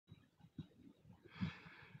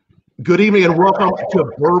Good evening and welcome to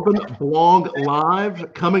BourbonBlog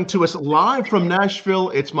Live. Coming to us live from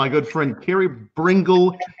Nashville, it's my good friend Carey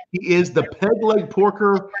Bringle. He is the Peg Leg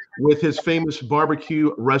Porker with his famous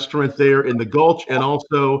barbecue restaurant there in the Gulch, and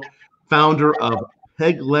also founder of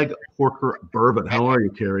Peg Leg Porker Bourbon. How are you,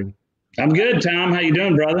 Carey? I'm good, Tom. How you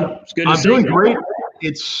doing, brother? It's good to see you. I'm doing great.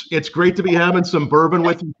 It's great to be having some bourbon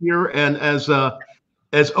with you here. And as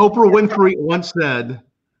Oprah Winfrey once said,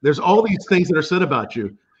 there's all these things that are said about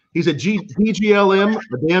you. He's a BGLM,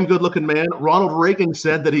 a damn good-looking man. Ronald Reagan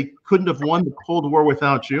said that he couldn't have won the Cold War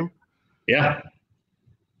without you. Yeah,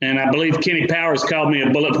 and I believe Kenny Powers called me a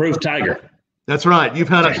bulletproof tiger. That's right. You've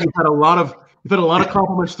had a lot of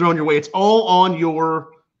compliments thrown your way. It's all on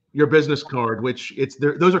your business card, which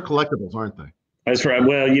those are collectibles, aren't they? That's right.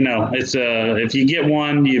 Well, you know, it's if you get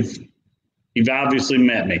one, you've obviously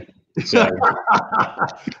met me. So.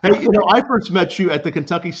 Hey, I first met you at the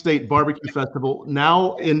Kentucky State Barbecue Festival,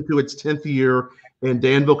 now into its 10th year in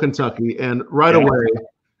Danville, Kentucky. And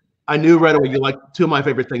I knew right away you liked two of my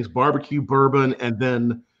favorite things, barbecue, bourbon, and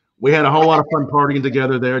then we had a whole lot of fun partying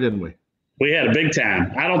together there, didn't we? We had a big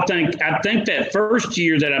time. I think that first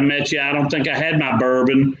year that I met you, I don't think I had my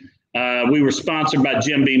bourbon. We were sponsored by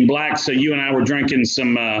Jim Beam Black, so you and I were drinking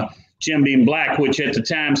some Jim Beam Black, which at the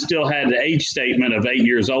time still had the age statement of 8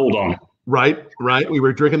 years old on it. Right. We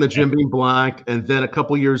were drinking the Jim Beam Black, and then a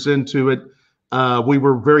couple years into it, we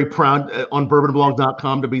were very proud on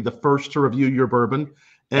BourbonBlog.com to be the first to review your bourbon,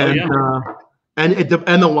 and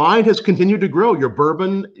the line has continued to grow. Your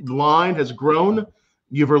bourbon line has grown.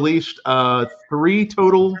 You've released 3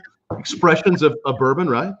 total expressions of bourbon,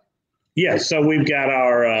 right? Yeah. So we've got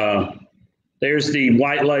our. There's the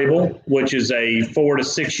white label, which is a 4 to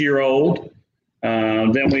 6 year old.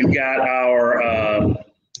 Then we've got our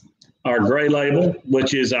gray label,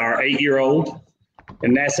 which is our 8 year old,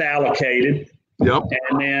 and that's allocated. Yep.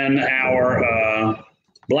 And then our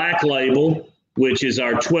black label, which is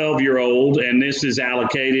our 12 year old, and this is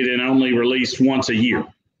allocated and only released once a year.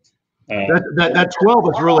 That 12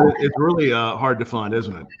 is really hard to find,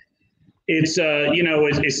 isn't it? It's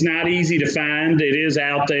it's not easy to find. It is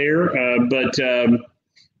out there, but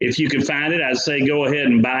if you can find it, I'd say go ahead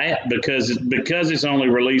and buy it because it's only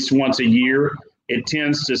released once a year. It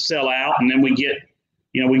tends to sell out, and then we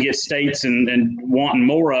get states and wanting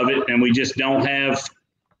more of it, and we just don't have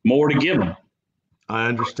more to give them. I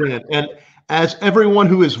understand. And as everyone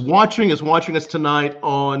who is watching us tonight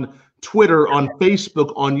on Twitter, on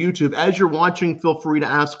Facebook, on YouTube, as you're watching, feel free to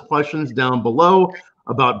ask questions down below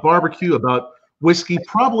about barbecue, about whiskey,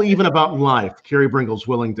 probably even about life. Carey Bringle's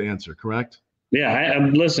willing to answer, correct? Yeah,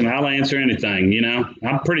 listen, I'll answer anything,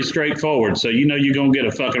 I'm pretty straightforward, so you're going to get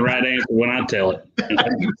a fucking right answer when I tell it.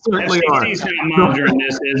 You certainly are. FCC's not monitoring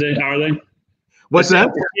this, is it? Are they? What's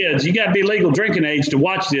that? Kids, you got to be legal drinking age to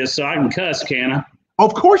watch this, so I can cuss, can I?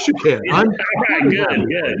 Of course you can. All right, good,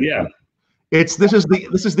 yeah. This is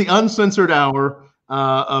the uncensored hour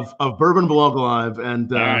of BourbonBlog Live,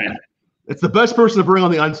 and all right. It's the best person to bring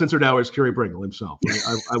on the uncensored hour is Carey Bringle himself.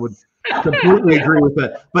 I would completely agree with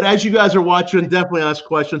that. But as you guys are watching, definitely ask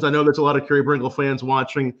questions. I know there's a lot of Carey Bringle fans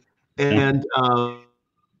watching, and a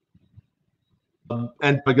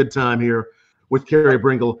good time here with Carey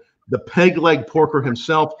Bringle, the Peg Leg Porker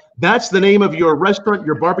himself. That's the name of your restaurant.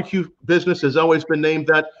 Your barbecue business has always been named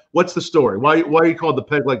that. What's the story? Why are you called the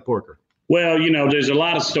Peg Leg Porker? Well, there's a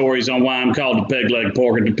lot of stories on why I'm called the Peg Leg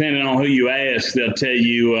Porker. Depending on who you ask, they'll tell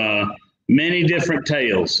you many different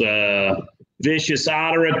tales. Vicious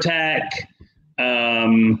otter attack.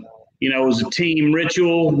 It was a team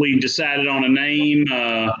ritual. We decided on a name.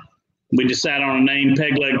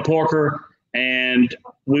 Peg Leg Porker, and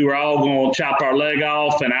we were all going to chop our leg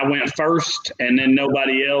off. And I went first, and then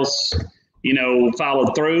nobody else,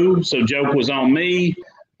 followed through. So joke was on me.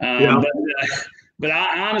 But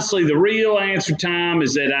I honestly, the real answer, Tom,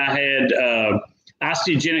 is that I had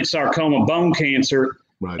osteogenic sarcoma bone cancer.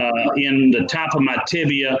 Right. In the top of my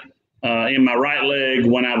tibia in my right leg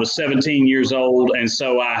when I was 17 years old. And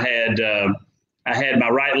so I had my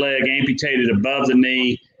right leg amputated above the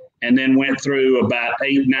knee and then went through about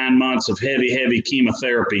 8-9 months of heavy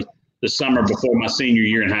chemotherapy the summer before my senior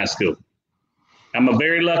year in high school. I'm a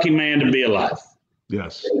very lucky man to be alive.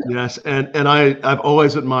 Yes. And I've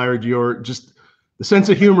always admired the sense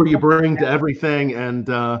of humor you bring to everything. And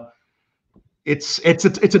it's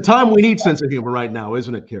a time we need sense of humor right now,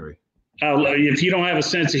 isn't it, Carey? Oh, if you don't have a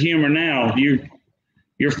sense of humor now, you're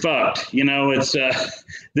fucked.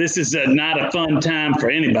 This is not a fun time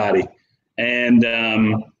for anybody. And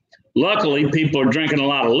luckily, people are drinking a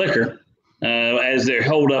lot of liquor as they're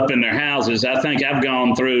holed up in their houses. I think I've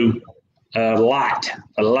gone through a lot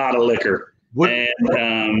of liquor What? And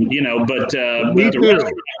but the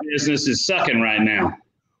restaurant business is sucking right now.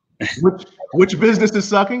 Which business is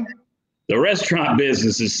sucking? The restaurant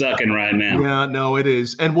business is sucking right now. Yeah, no, it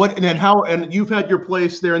is. And you've had your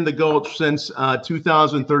place there in the Gulch since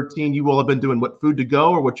 2013. You all have been doing what, food to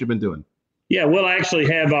go, or what you've been doing? Yeah, we'll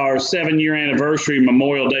actually have our 7-year anniversary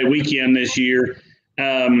Memorial Day weekend this year.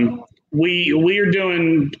 We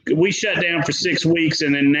shut down for 6 weeks,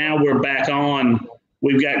 and then now we're back on.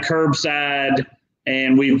 We've got curbside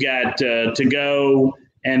and we've got to go.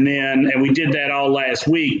 And we did that all last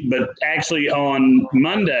week, but actually on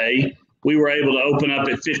Monday, we were able to open up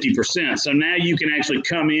at 50%. So now you can actually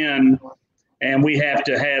come in, and we have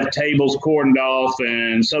to have tables cordoned off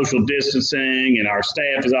and social distancing, and our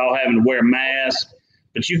staff is all having to wear masks.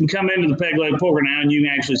 But you can come into the Peg Leg Porker now, and you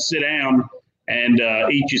can actually sit down and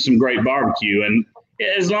eat you some great barbecue. And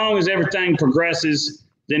as long as everything progresses,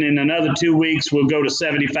 then in another 2 weeks, we'll go to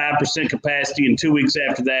 75% capacity, and 2 weeks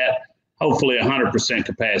after that, hopefully 100%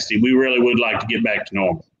 capacity. We really would like to get back to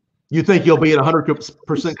normal. You think you'll be at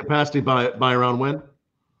 100% capacity by around when?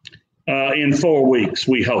 In 4 weeks,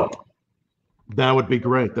 we hope. That would be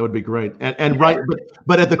great. That would be great. And right,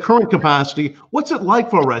 but at the current capacity, what's it like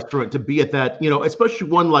for a restaurant to be at that? Especially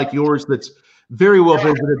one like yours that's very well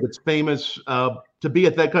visited, that's famous. To be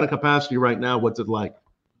at that kind of capacity right now, what's it like?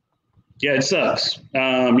 Yeah, it sucks.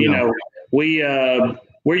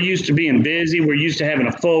 We're used to being busy. We're used to having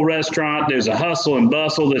a full restaurant. There's a hustle and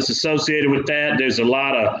bustle that's associated with that. There's a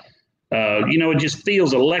lot of, it just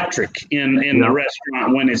feels electric in the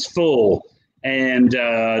restaurant when it's full. And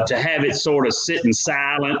to have it sort of sitting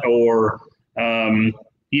silent or,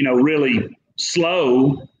 really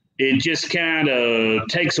slow, it just kind of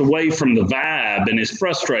takes away from the vibe, and it's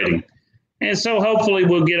frustrating. And so hopefully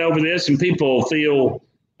we'll get over this and people will feel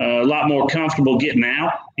a lot more comfortable getting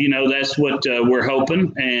out. That's what we're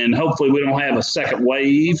hoping. And hopefully we don't have a second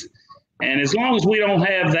wave. And as long as we don't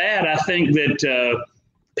have that, I think that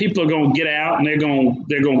people are going to get out, and they're going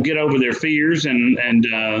to get over their fears and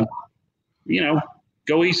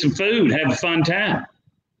go eat some food, have a fun time.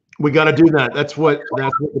 We got to do that. That's what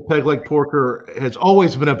the Peg Leg Porker has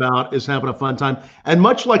always been about, is having a fun time. And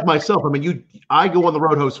much like myself, I go on the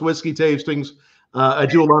road, host whiskey tastings. I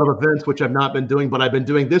do a lot of events, which I've not been doing, but I've been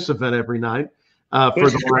doing this event every night.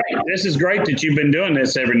 This is great that you've been doing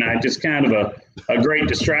this every night. It's kind of a great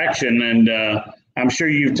distraction, and I'm sure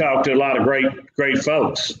you've talked to a lot of great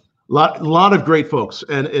folks. Lot of great folks,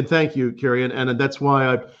 and thank you, Carey, and that's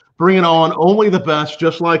why I bring it on only the best,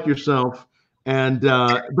 just like yourself. And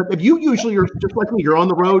but if you usually are just like me, you're on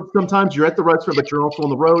the road. Sometimes you're at the restaurant, but you're also on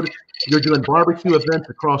the road. You're doing barbecue events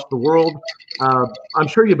across the world. I'm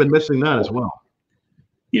sure you've been missing that as well.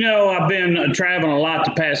 I've been traveling a lot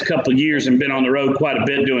the past couple of years and been on the road quite a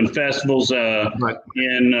bit doing festivals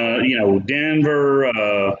in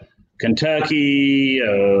Denver, Kentucky,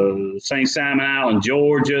 St. Simon Island,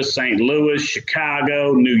 Georgia, St. Louis,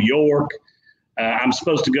 Chicago, New York. I'm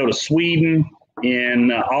supposed to go to Sweden in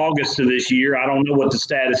August of this year. I don't know what the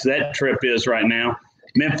status of that trip is right now.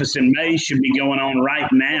 Memphis in May should be going on right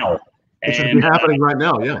now. It should be happening right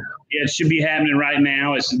now, yeah. Yeah, it should be happening right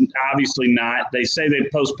now. It's obviously not. They say they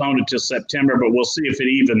postponed it till September, but we'll see if it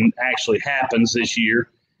even actually happens this year.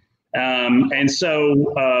 And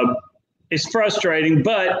so it's frustrating,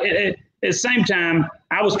 but at the same time,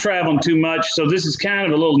 I was traveling too much. So this is kind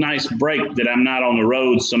of a little nice break that I'm not on the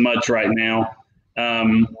road so much right now.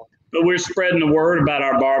 But we're spreading the word about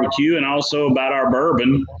our barbecue and also about our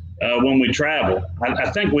bourbon when we travel. I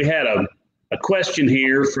think we had a question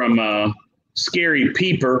here from Scary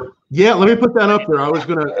Peeper. Yeah, let me put that up there. I was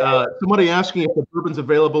going to, somebody asking if the bourbon's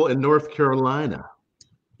available in North Carolina.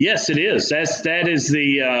 Yes, it is. That is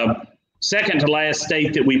the second to last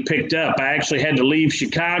state that we picked up. I actually had to leave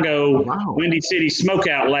Chicago, Windy City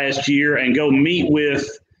Smokeout last year and go meet with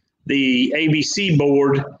the ABC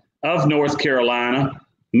board of North Carolina.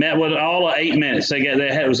 Met with all of 8 minutes.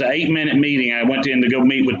 It was an 8-minute meeting. I went in to go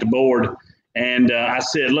meet with the board, and I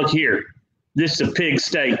said, look here, this is a pig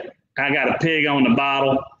state. I got a pig on the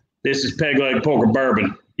bottle. This is Peg Leg Porker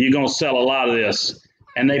Bourbon. You're going to sell a lot of this.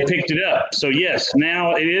 And they picked it up. So, yes,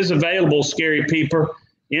 now it is available, Scary Peeper,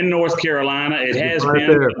 in North Carolina. It has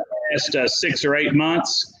been for the past 6 or 8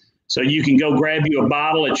 months. So you can go grab you a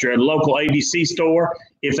bottle at your local ABC store.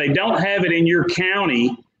 If they don't have it in your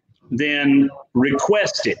county, then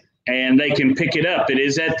request it, and they can pick it up. It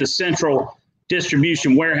is at the Central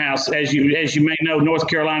Distribution Warehouse. As you may know, North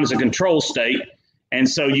Carolina is a control state, and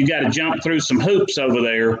so you got to jump through some hoops over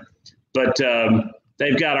there. But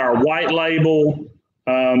they've got our white label,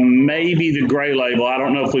 maybe the gray label. I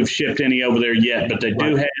don't know if we've shipped any over there yet, but they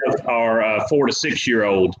do have our 4 to 6 year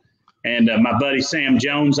old. And my buddy Sam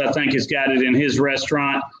Jones, I think, has got it in his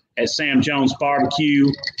restaurant at Sam Jones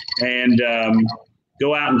Barbecue. And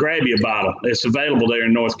go out and grab you a bottle. It's available there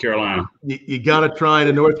in North Carolina. You got to try it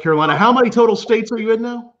in North Carolina. How many total states are you in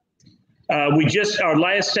now? Our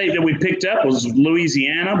last state that we picked up was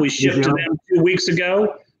Louisiana. We shipped to them 2 weeks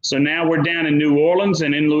ago. So now we're down in New Orleans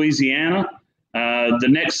and in Louisiana. The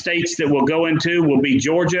next states that we'll go into will be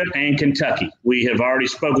Georgia and Kentucky. We have already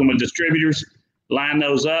spoken with distributors, lined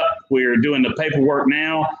those up. We're doing the paperwork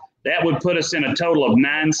now. That would put us in a total of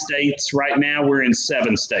 9 states. Right now, we're in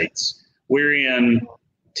 7 states. We're in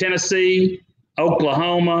Tennessee,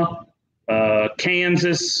 Oklahoma,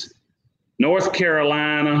 Kansas, North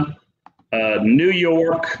Carolina, New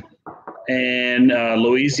York, and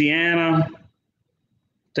Louisiana.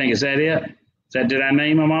 Is that it? Did I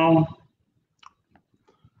name them all?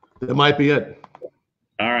 That might be it.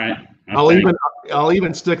 All right. I'll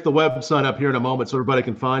even stick the website up here in a moment so everybody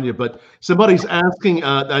can find you. But somebody's asking, we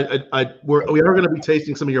are going to be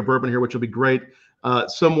tasting some of your bourbon here, which will be great.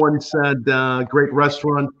 Someone said, great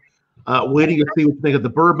restaurant. Waiting to see what you think of the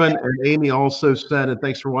bourbon. And Amy also said, and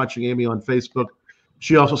thanks for watching, Amy, on Facebook.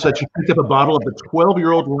 She also said she picked up a bottle of the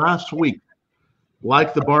 12-year-old last week.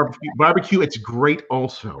 Like the barbecue, it's great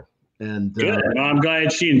also. And good. Well, I'm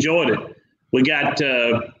glad she enjoyed it.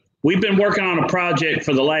 We've been working on a project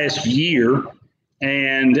for the last year,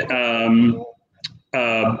 and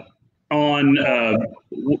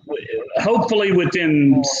hopefully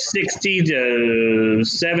within 60 to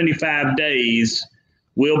 75 days,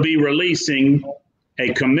 we'll be releasing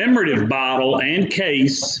a commemorative bottle and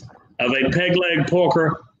case of a Peg Leg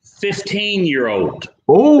Porker 15-year-old.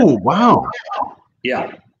 Oh, wow.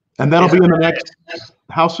 Yeah. And that'll be in the next,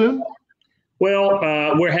 how soon? Well,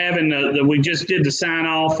 we're having we just did the sign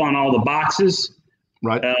off on all the boxes.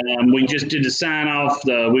 Right. We just did the sign off.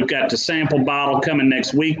 We've got the sample bottle coming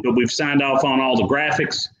next week, but we've signed off on all the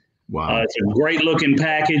graphics. Wow. It's a great looking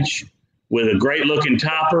package with a great looking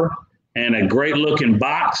topper and a great looking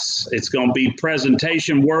box. It's going to be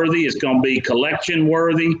presentation worthy. It's going to be collection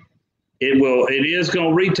worthy. It is going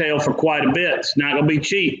to retail for quite a bit. It's not going to be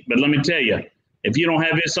cheap, but let me tell you, if you don't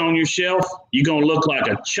have this on your shelf, you're going to look like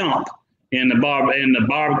a chump in the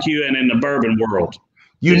barbecue and in the bourbon world.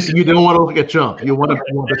 You don't want to look at junk. You want to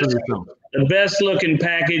the best looking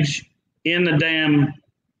package in the damn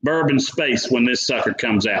bourbon space when this sucker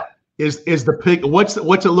comes out. Is the pig? What's it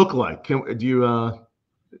look like?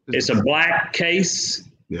 It's a black case.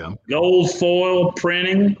 Yeah. Gold foil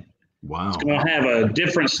printing. Wow. It's going to have a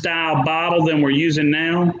different style bottle than we're using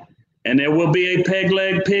now, and there will be a Peg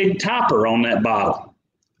Leg Pig topper on that bottle.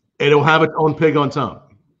 It'll have its own pig on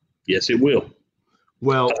top. Yes, it will.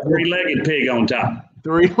 Well, a 3-legged pig on top.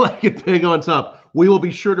 3-legged pig on top. We will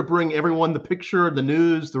be sure to bring everyone the picture, the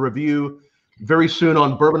news, the review very soon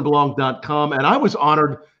on BourbonBlog.com. And I was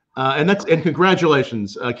honored, and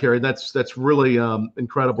congratulations, Carey. That's really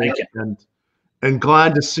incredible. Thank you. And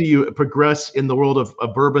glad to see you progress in the world of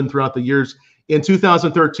bourbon throughout the years. In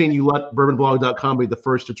 2013, you let BourbonBlog.com be the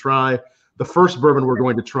first to try the first bourbon we're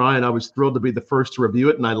going to try, and I was thrilled to be the first to review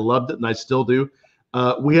it, and I loved it, and I still do.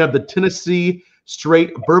 We have the Tennessee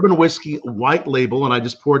Straight Bourbon Whiskey White Label, and I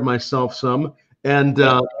just poured myself some. And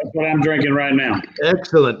that's what I'm drinking right now.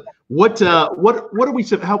 Excellent. What do we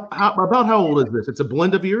say? How old is this? It's a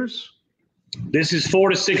blend of years. This is 4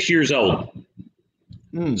 to 6 years old.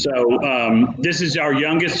 So this is our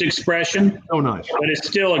youngest expression. Oh, nice. But it's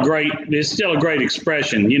still a great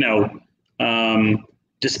expression. You know,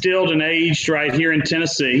 distilled and aged right here in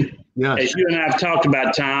Tennessee. Yes. As you and I have talked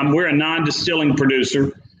about, Tom, we're a non-distilling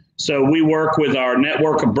producer. So we work with our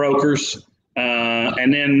network of brokers,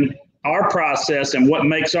 and then our process and what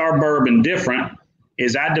makes our bourbon different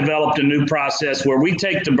is I developed a new process where we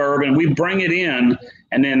take the bourbon, we bring it in,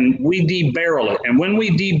 and then we debarrel it. And when we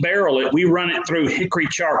debarrel it, we run it through hickory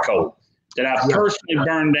charcoal that I've personally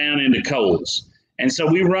burned down into coals. And so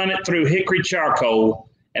we run it through hickory charcoal,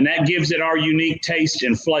 and that gives it our unique taste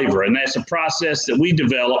and flavor. And that's a process that we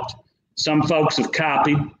developed. Some folks have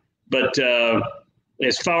copied, but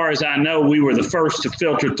as far as I know, we were the first to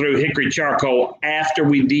filter through hickory charcoal after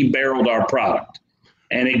we debarreled our product.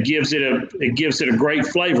 And it gives it a great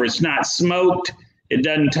flavor. It's not smoked. It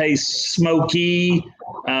doesn't taste smoky,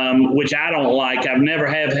 which I don't like. I've never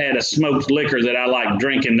have had a smoked liquor that I like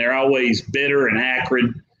drinking. They're always bitter and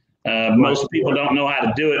acrid. Most people don't know how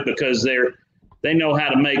to do it because they know how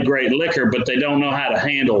to make great liquor, but they don't know how to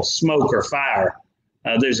handle smoke or fire.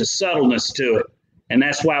 There's a subtleness to it. And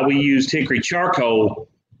that's why we used hickory charcoal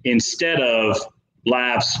instead of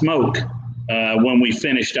live smoke when we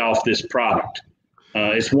finished off this product.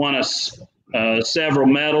 It's won us several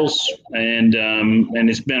medals, and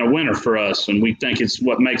it's been a winner for us, and we think it's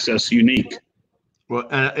what makes us unique. Well,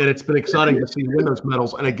 and it's been exciting to see you win those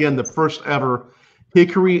medals. And again, the first ever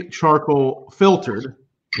hickory charcoal filtered,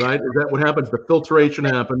 right? Is that what happens? The filtration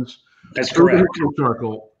happens. That's correct. Hickory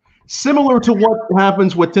charcoal. Similar to what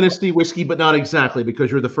happens with Tennessee whiskey, but not exactly, because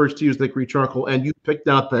you're the first to use the hickory charcoal, and you picked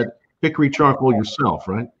out that hickory charcoal yourself,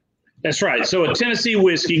 right? That's right. So a Tennessee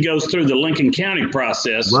whiskey goes through the Lincoln County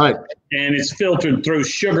process, right? And it's filtered through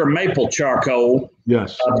sugar maple charcoal,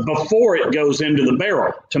 yes, before it goes into the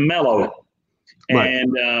barrel to mellow it. Right.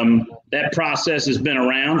 And that process has been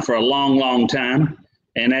around for a long, long time,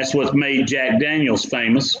 and that's what made Jack Daniel's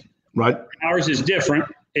famous. Right. Ours is different.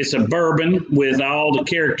 It's a bourbon with all the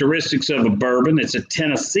characteristics of a bourbon. It's a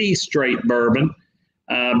Tennessee straight bourbon,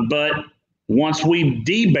 but once we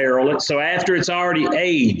debarrel it, so after it's already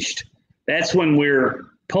aged, that's when we're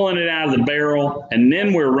pulling it out of the barrel, and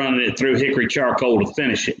then we're running it through hickory charcoal to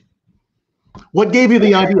finish it. What gave you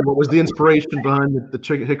the idea? What was the inspiration behind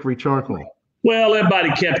the hickory charcoal? Well,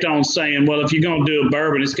 everybody kept on saying, well, if you're going to do a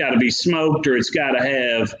bourbon, it's got to be smoked, or it's got to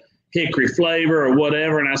have hickory flavor or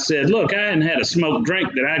whatever. And I said, look, I hadn't had a smoked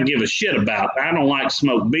drink that I'd give a shit about. I don't like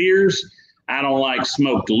smoked beers. I don't like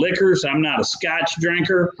smoked liquors. I'm not a Scotch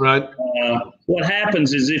drinker. Right. What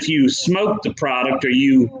happens is if you smoke the product or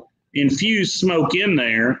you infuse smoke in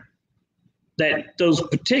there, that those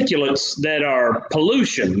particulates that are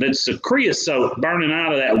pollution, that's the creosote burning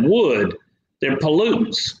out of that wood, they're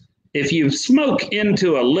pollutants. If you smoke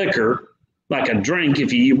into a liquor, like a drink,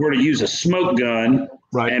 if you were to use a smoke gun,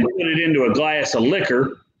 right, and put it into a glass of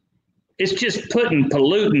liquor, it's just putting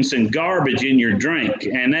pollutants and garbage in your drink.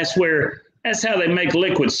 And that's how they make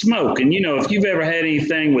liquid smoke. And, you know, if you've ever had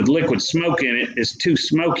anything with liquid smoke in it, it's too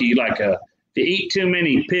smoky, like if you eat too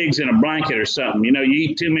many pigs in a blanket or something, you know, you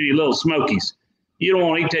eat too many little smokies. You don't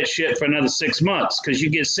want to eat that shit for another 6 months because you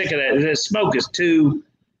get sick of that. That smoke is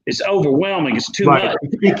it's overwhelming. It's too much.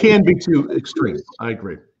 It can be too extreme. I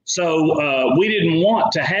agree. So we didn't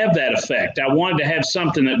want to have that effect. I wanted to have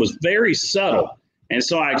something that was very subtle. And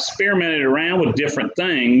so I experimented around with different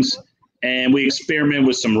things, and we experimented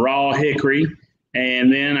with some raw hickory,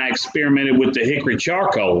 and then I experimented with the hickory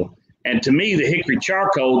charcoal. And to me, the hickory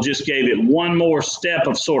charcoal just gave it one more step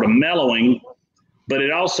of sort of mellowing, but it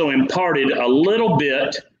also imparted a little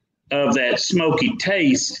bit of that smoky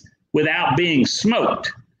taste without being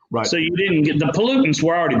smoked. Right. So you didn't get the pollutants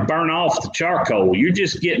were already burnt off the charcoal. You're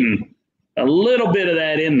just getting a little bit of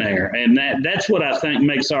that in there. And that's what I think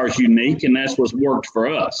makes ours unique. And that's what's worked for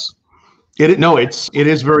us. It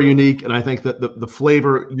is very unique. And I think that the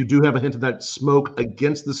flavor, you do have a hint of that smoke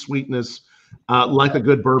against the sweetness, like a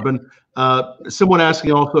good bourbon. Someone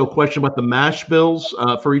asking also a question about the mash bills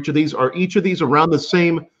for each of these. Are each of these around the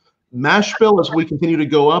same mash bill as we continue to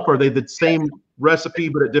go up? Are they the same recipe,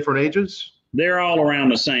 but at different ages? They're all around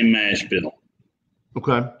the same mash bill.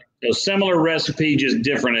 Okay. A similar recipe, just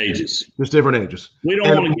different ages. Just different ages. We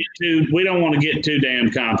don't want to get too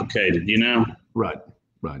damn complicated, you know? Right.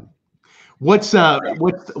 What's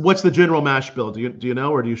the general mash bill? Do you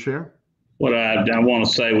know, or do you share? What I want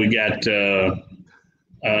to say, we got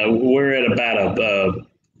we're at about a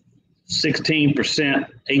 16%,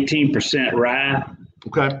 18% rye.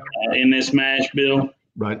 Okay. In this mash bill.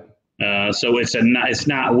 Right. So it's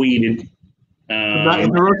not weeded. There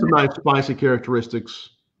are some nice spicy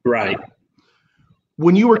characteristics. Right.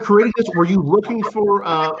 When you were creating this, were you looking for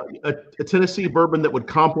a Tennessee bourbon that would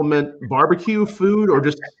complement barbecue food, or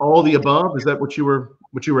just all the above? Is that what you were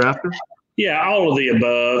after? Yeah, all of the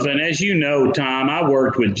above. And as you know, Tom, I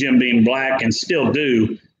worked with Jim Beam Black and still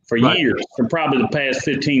do for years, for probably the past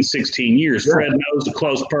 15, 16 years. Yeah. Fred knows, a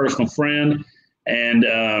close personal friend.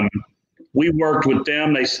 And we worked with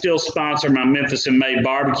them. They still sponsor my Memphis and May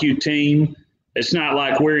barbecue team. It's not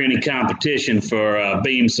like we're any competition for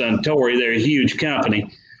Beam Suntory. They're a huge company.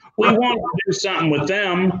 We wanted to do something with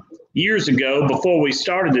them years ago before we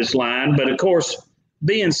started this line. But, of course,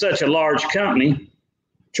 being such a large company,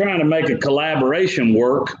 trying to make a collaboration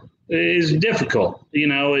work is difficult. You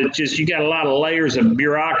know, it's just you got a lot of layers of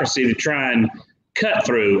bureaucracy to try and cut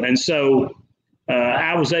through. And so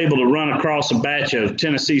I was able to run across a batch of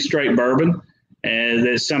Tennessee straight bourbon, and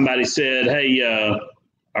that somebody said, hey,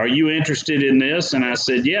 are you interested in this? And I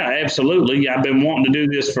said, yeah, absolutely. I've been wanting to do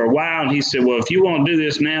this for a while. And he said, well, if you want to do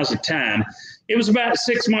this, now's the time. It was about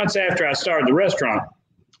 6 months after I started the restaurant.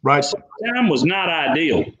 Right. So the time was not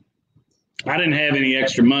ideal. I didn't have any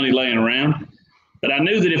extra money laying around, but I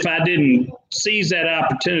knew that if I didn't seize that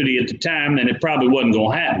opportunity at the time, then it probably wasn't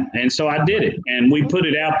going to happen. And so I did it, and we put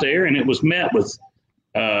it out there, and it was met with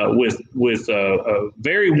a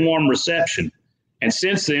very warm reception. And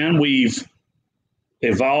since then, we've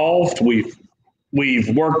evolved. We've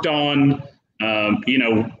worked on,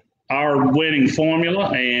 our winning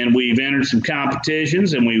formula, and we've entered some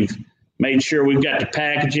competitions, and we've made sure we've got the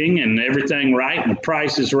packaging and everything right and the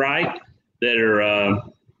prices right that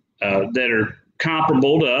are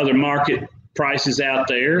comparable to other market prices out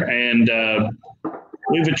there. And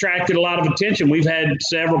we've attracted a lot of attention. We've had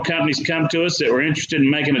several companies come to us that were interested in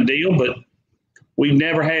making a deal, but we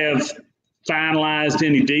never have finalized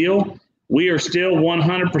any deal. We are still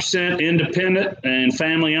 100% independent and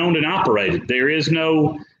family owned and operated. There is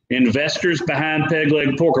no investors behind Peg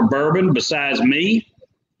Leg Porker Bourbon besides me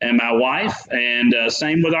and my wife, and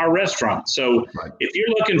same with our restaurant. So if you're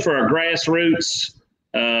looking for a grassroots,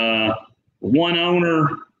 one owner,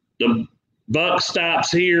 the buck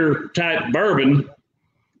stops here type bourbon,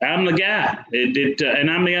 I'm the guy.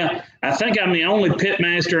 And I think I'm the only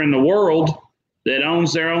pitmaster in the world that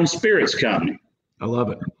owns their own spirits company. I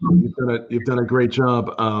love it. You've done a great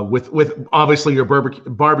job with obviously your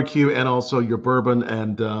barbecue and also your bourbon,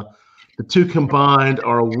 and the two combined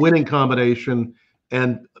are a winning combination.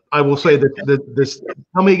 And I will say that this.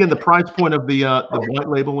 Tell me again, the price point of the white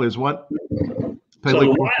label is what? So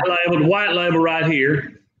the white label right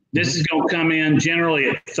here. This is going to come in generally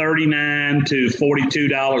at $39 to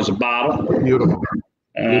 $42 a bottle. Beautiful.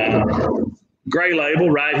 Gray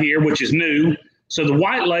label right here, which is new. So the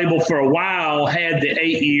white label for a while had the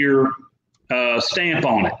 8-year stamp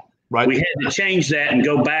on it. Right. We had to change that and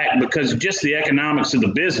go back because of just the economics of the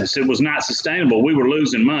business. It was not sustainable. We were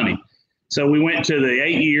losing money. So we went to the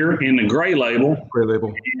 8-year in the gray label. Gray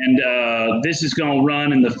label. And this is going to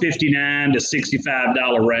run in the $59 to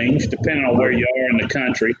 $65 range, depending on where you are in the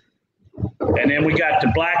country. And then we got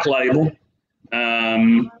the black label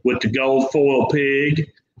with the gold foil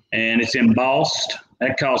pig, and it's embossed.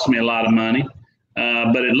 That cost me a lot of money.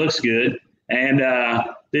 But it looks good. And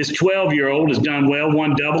this 12-year-old has done well,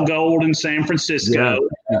 won double gold in San Francisco.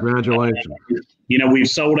 Yeah, congratulations. We've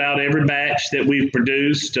sold out every batch that we've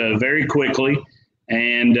produced very quickly.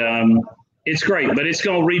 And it's great, but it's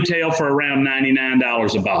going to retail for around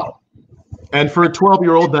 $99 a bottle. And for a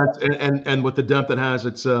 12-year-old, that's and with the depth it has,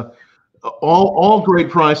 it's all great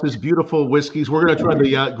prices, beautiful whiskeys. We're going to try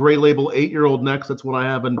the gray label 8-year-old next. That's what I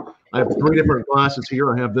have, and I have 3 different glasses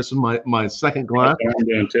here. I have this in my second glass. I'm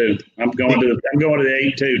doing too. I'm going to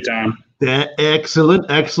the 8 too, Tom. Excellent.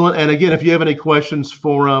 And again, if you have any questions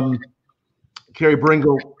for Carey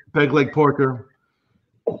Bringle, Peg Leg Porker,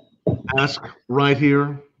 ask right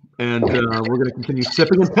here, and we're going to continue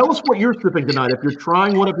sipping. And tell us what you're sipping tonight. If you're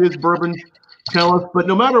trying one of his bourbons, tell us. But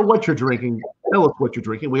no matter what you're drinking, tell us what you're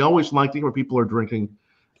drinking. We always like to hear what people are drinking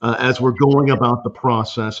as we're going about the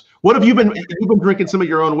process. What have you been? You've been drinking some of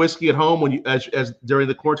your own whiskey at home when you, as during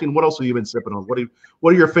the quarantine. What else have you been sipping on? What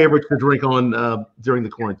are your favorites to drink on during the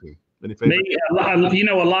quarantine? Any favorites? Me,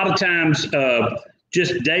 a lot of times,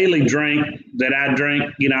 just daily drink that I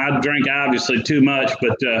drink. I drink obviously too much,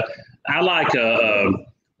 but I like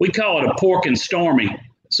we call it a pork and stormy.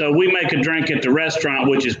 So we make a drink at the restaurant,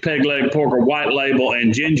 which is Peg Leg Porker White Label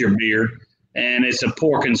and ginger beer, and it's a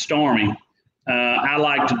pork and stormy. I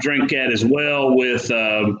like to drink that as well with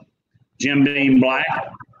Jim Beam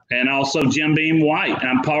Black and also Jim Beam White.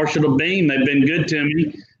 I'm partial to Beam. They've been good to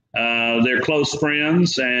me. They're close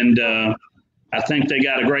friends, and I think they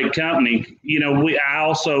got a great company. I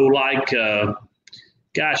also like,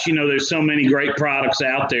 there's so many great products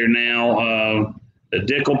out there now. The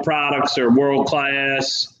Dickel products are world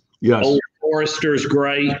class. Yes. Old Forester's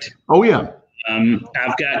great. Oh yeah.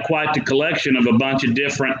 I've got quite the collection of a bunch of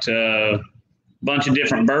different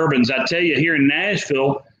bourbons. I tell you, here in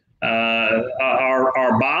Nashville,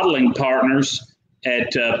 our bottling partners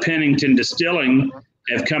at Pennington Distilling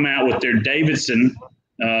have come out with their Davidson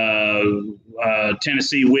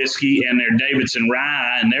Tennessee whiskey and their Davidson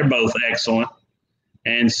rye, and they're both excellent.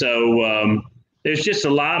 And so there's just a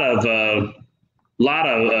lot of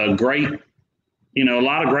great, a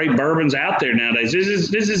lot of great bourbons out there nowadays.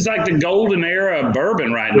 This is like the golden era of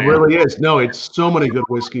bourbon right now. It really is. No, it's so many good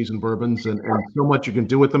whiskeys and bourbons, and so much you can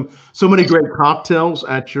do with them. So many great cocktails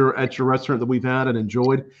at your restaurant that we've had and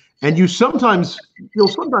enjoyed. And you'll sometimes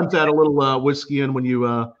add a little whiskey in when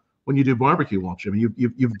you do barbecue, won't you? I mean,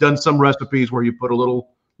 you've done some recipes where you put a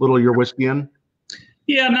little of your whiskey in.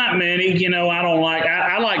 Yeah, not many. I don't like.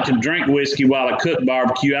 I like to drink whiskey while I cook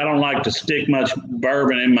barbecue. I don't like to stick much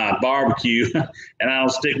bourbon in my barbecue, and I don't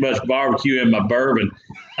stick much barbecue in my bourbon.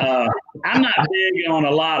 I'm not big on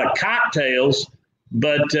a lot of cocktails,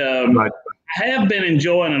 but Right. I have been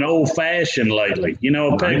enjoying an old fashioned lately.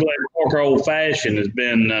 A Peg Leg Porker old fashioned has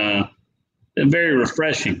been very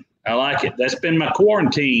refreshing. I like it. That's been my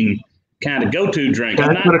quarantine kind of go-to drink.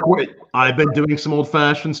 I've been doing some old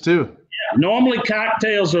fashions too. Yeah, normally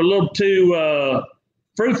cocktails are a little too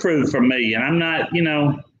frou-frou for me, and I'm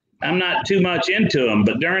not too much into them.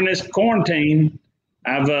 But during this quarantine,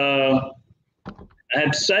 I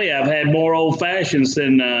have to say I've had more old fashions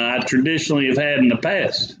than I traditionally have had in the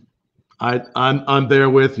past. I'm there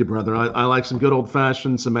with you, brother. I like some good old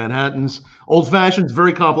fashions, some Manhattans. Old fashions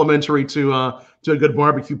very complimentary to a good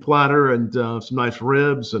barbecue platter and some nice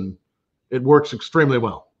ribs, and it works extremely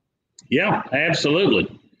well. Yeah,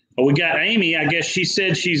 absolutely. Well, we got Amy. I guess she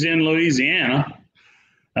said she's in Louisiana.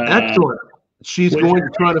 Excellent. She's going to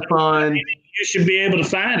try to find. You should be able to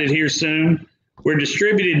find it here soon. We're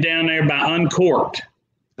distributed down there by Uncorked.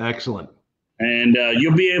 Excellent. And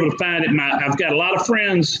you'll be able to find it. I've got a lot of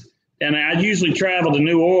friends, and I usually travel to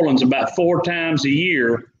New Orleans about 4 times a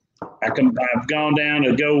year. I've gone down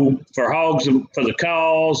to go for Hogs for the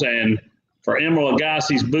Cause and for Emeril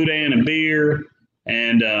Lagasse's Boudin and Beer.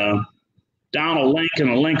 And Donald Link and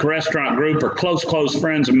the Link Restaurant Group are close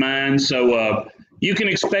friends of mine. So you can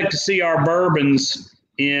expect to see our bourbons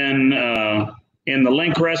in the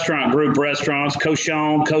Link Restaurant Group restaurants: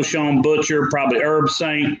 Cochon Butcher, probably Herb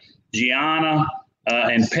Saint, Gianna,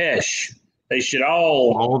 and Pesh. They should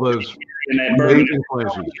all those in that bourbon. Go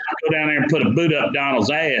down there and put a boot up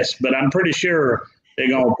Donald's ass, but I'm pretty sure they're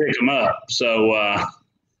gonna pick them up. So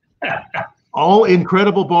all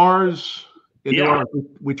incredible bars. We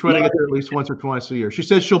try to get there at least once or twice a year. She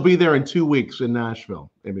says she'll be there in 2 weeks in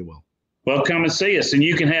Nashville. Amy will. Well, come and see us, and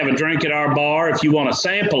you can have a drink at our bar if you want to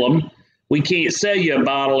sample them. We can't sell you a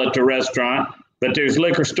bottle at the restaurant, but there's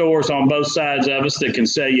liquor stores on both sides of us that can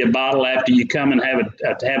sell you a bottle after you come and have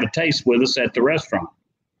a taste with us at the restaurant.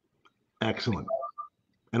 Excellent.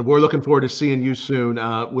 And we're looking forward to seeing you soon.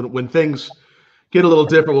 When things get a little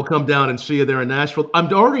different, we'll come down and see you there in Nashville.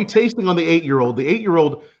 I'm already tasting on the 8-year-old. The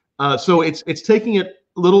 8-year-old, so it's taking it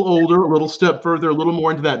a little older, a little step further, a little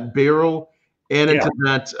more into that barrel and into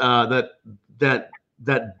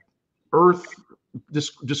that earth.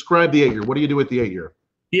 Describe the 8-year. What do you do with the 8-year?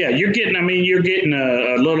 Yeah, you're getting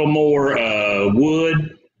a little more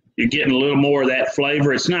wood. You're getting a little more of that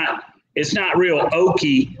flavor. It's not real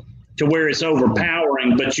oaky to where it's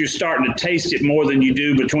overpowering, but you're starting to taste it more than you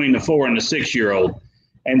do between the 4 and the 6-year-old.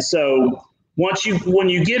 And so when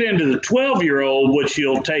you get into the 12-year-old, which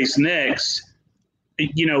you'll taste next,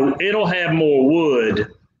 it'll have more wood.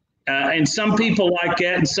 And some people like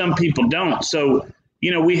that and some people don't. So,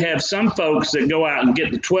 we have some folks that go out and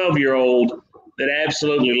get the 12-year-old that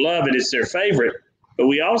absolutely love it. It's their favorite. But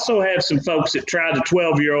we also have some folks that try the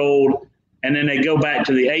 12-year-old and then they go back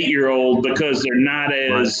to the 8-year-old because they're not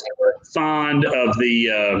as fond of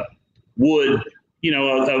the wood,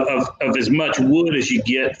 of as much wood as you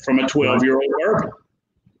get from a 12-year-old bourbon.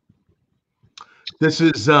 This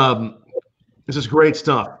is great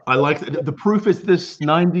stuff. I like the proof. Is this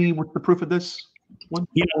 90? What's the proof of this one?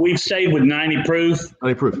 We've stayed with 90 proof.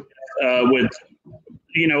 90 proof. With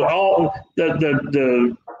all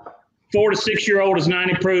the 4 to 6-year-old is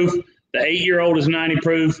 90 proof. The 8-year-old is 90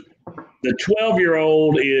 proof. The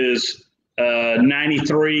 12-year-old is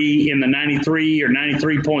 93 in the 93 or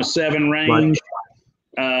 93.7 range.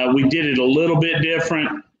 Right. We did it a little bit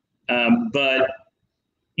different, but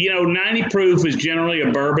 90 proof is generally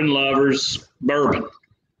a bourbon lover's bourbon.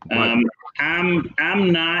 Right.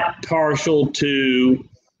 I'm not partial to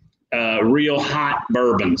real hot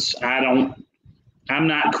bourbons. I'm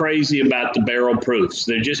not crazy about the barrel proofs.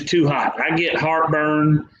 They're just too hot. I get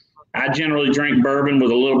heartburn. I generally drink bourbon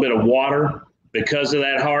with a little bit of water because of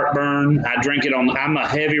that heartburn. I drink it I'm a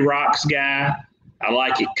heavy rocks guy. I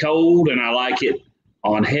like it cold and I like it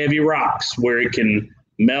on heavy rocks where it can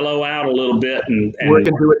mellow out a little bit and where it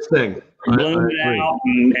can do its thing. Bloom it out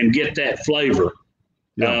and get that flavor.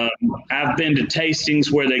 Yeah. I've been to tastings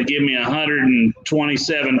where they give me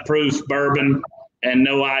 127 proof bourbon and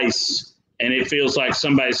no ice, and it feels like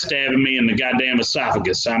somebody's stabbing me in the goddamn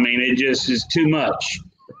esophagus. I mean, it just is too much.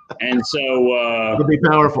 And so it'll be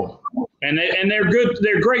powerful. And they're good.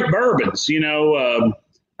 They're great bourbons.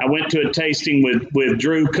 I went to a tasting with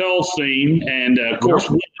Drew Colstein, and of course,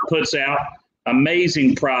 Wood puts out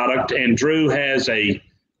amazing product, and Drew has a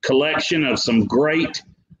collection of some great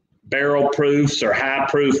barrel proofs or high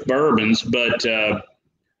proof bourbons. But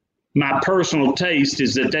my personal taste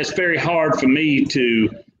is that's very hard for me to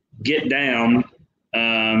get down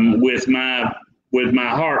with my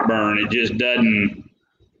heartburn. It just doesn't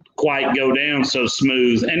quite go down so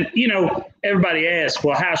smooth. And everybody asks,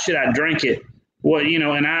 well, how should I drink it? Well,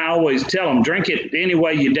 and I always tell them, drink it any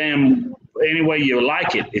way you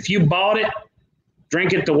like it. If you bought it,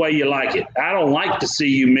 drink it the way you like it. I don't like to see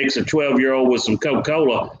you mix a 12-year-old with some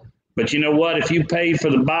Coca-Cola But you know what? If you paid for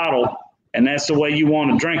the bottle and that's the way you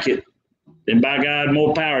want to drink it, then by God,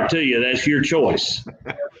 more power to you. That's your choice.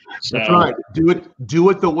 So, that's right. Do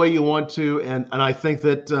it the way you want to. And I think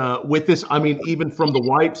that with this, I mean, even from the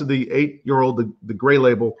white to the 8-year-old, the gray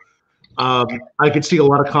label, I could see a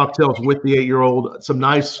lot of cocktails with the 8-year-old. Some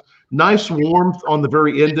nice warmth on the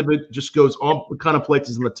very end of it. Just goes all kind of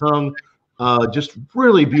places in the tongue. Just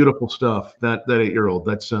really beautiful stuff. That 8-year-old.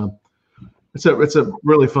 That's it's a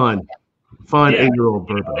really fine 8-year-old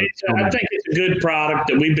bourbon. I think it's a good product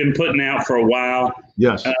that we've been putting out for a while.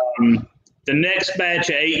 Yes. The next batch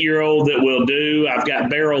of 8-year-old that we'll do, I've got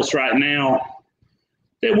barrels right now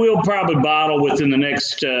that we'll probably bottle within the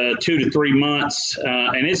next 2 to 3 months.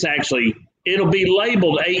 And it'll be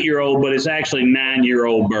labeled 8-year-old, but it's actually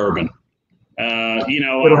 9-year-old bourbon.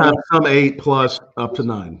 It'll have some 8+ up to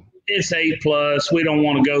 9. It's 8+. We don't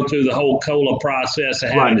want to go through the whole cola process of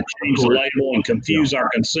having to change the label and confuse our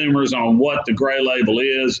consumers on what the gray label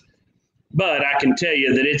is. But I can tell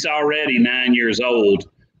you that it's already 9 years old.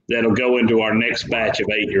 That'll go into our next batch of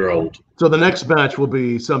 8-year-old. So the next batch will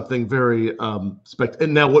be something very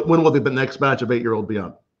And now, when will the next batch of 8-year-old be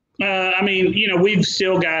on? We've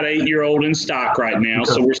still got 8-year-old in stock right now,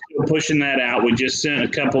 so we're still pushing that out. We just sent a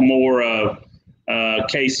couple more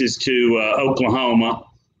cases to Oklahoma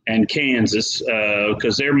and Kansas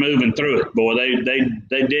because they're moving through it. Boy, they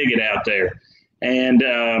dig it out there. And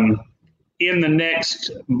in the next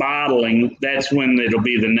bottling, that's when it'll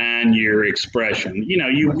be the 9-year expression.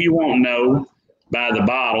 You won't know by the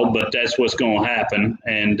bottle, but that's what's going to happen.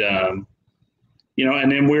 And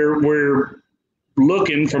and then we're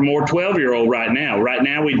looking for more 12-year-old right now. Right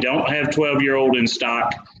now, we don't have 12-year-old in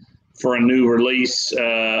stock for a new release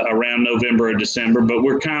around November or December, but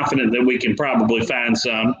we're confident that we can probably find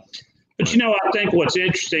some. But I think what's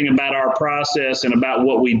interesting about our process and about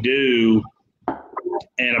what we do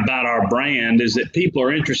and about our brand is that people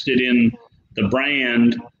are interested in the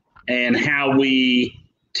brand and how we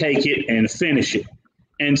take it and finish it.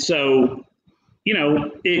 And so,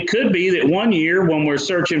 it could be that one year when we're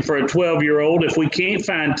searching for a 12-year-old, if we can't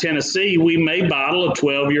find Tennessee, we may bottle a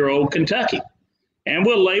 12-year-old Kentucky. And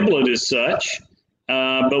we'll label it as such,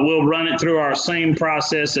 but we'll run it through our same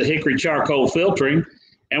process of hickory charcoal filtering,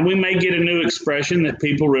 and we may get a new expression that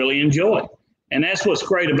people really enjoy. And that's what's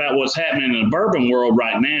great about what's happening in the bourbon world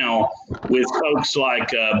right now with folks like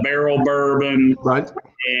Barrel Bourbon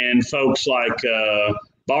and folks like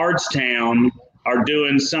Bardstown are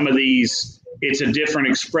doing some of these. It's a different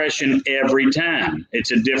expression every time.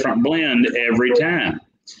 It's a different blend every time.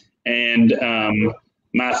 And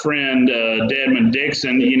my friend Dedmond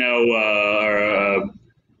Dixon,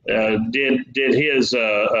 did his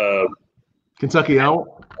Kentucky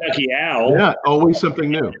Owl. Yeah, always something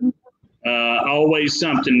new. Always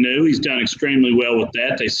something new. He's done extremely well with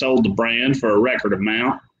that. They sold the brand for a record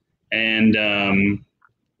amount, and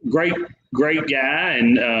great guy.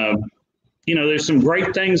 And there's some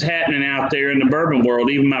great things happening out there in the bourbon world.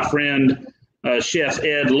 Even my friend Chef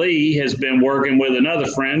Ed Lee has been working with another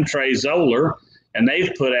friend, Trey Zoller, and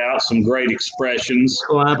they've put out some great expressions.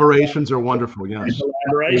 Collaborations are wonderful. Yes,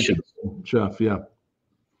 collaborations. Chef, yeah.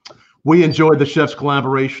 We enjoyed the chef's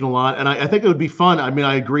collaboration a lot, and I think it would be fun. I mean,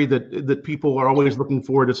 I agree that people are always looking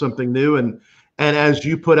forward to something new, and as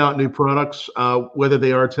you put out new products, whether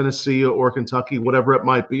they are Tennessee or Kentucky, whatever it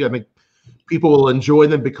might be, I think people will enjoy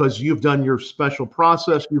them because you've done your special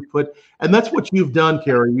process. And that's what you've done,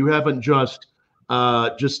 Carey. You haven't just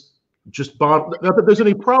bought. Not that there's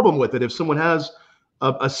any problem with it. If someone has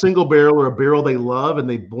a single barrel or a barrel they love and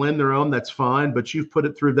they blend their own, that's fine. But you've put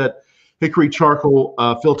it through that hickory charcoal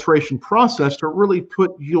filtration process to really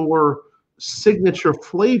put your signature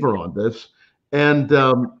flavor on this, and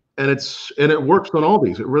it works on all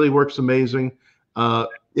these. It really works amazing.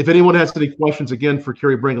 If anyone has any questions again for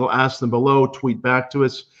Carey Bringle, ask them below. Tweet back to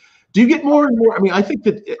us. Do you get more and more? I mean, I think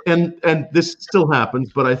that, and this still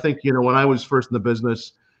happens, but I think when I was first in the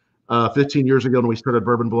business 15 years ago when we started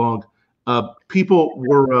BourbonBlog, people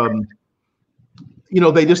were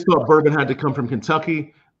they just thought bourbon had to come from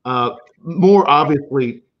Kentucky. More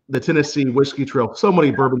obviously, the Tennessee Whiskey Trail, so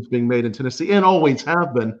many bourbons being made in Tennessee and always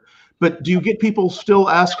have been. But do you get people still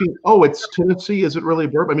asking, oh, it's Tennessee? Is it really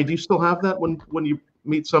bourbon? I mean, do you still have that when you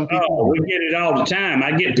meet some people? Oh, we get it all the time.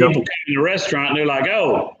 I get people coming to the restaurant and they're like,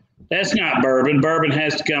 oh, that's not bourbon. Bourbon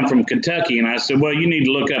has to come from Kentucky. And I said, well, you need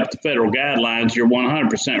to look up the federal guidelines. You're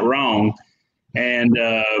 100% wrong. And,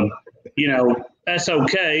 that's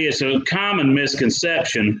okay. It's a common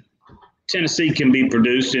misconception. Tennessee can be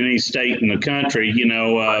produced in any state in the country,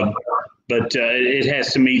 but it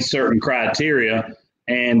has to meet certain criteria,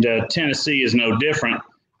 and Tennessee is no different.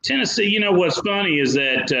 Tennessee, you know, what's funny is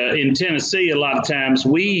that in Tennessee, a lot of times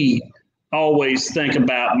we always think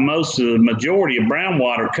about most of the majority of brown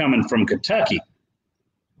water coming from Kentucky.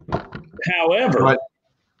 However, right.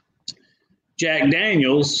 Jack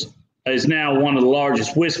Daniel's is now one of the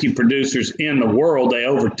largest whiskey producers in the world. They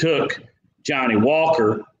overtook Johnny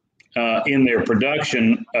Walker in their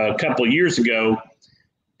production a couple of years ago.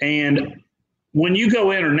 And when you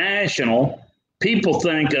go international, people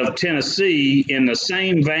think of Tennessee in the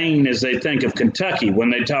same vein as they think of Kentucky when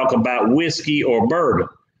they talk about whiskey or bourbon.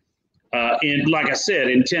 And like I said,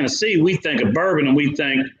 in Tennessee, we think of bourbon and we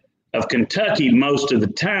think of Kentucky most of the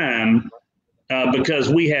time because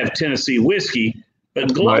we have Tennessee whiskey. But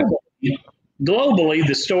globally,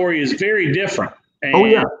 the story is very different.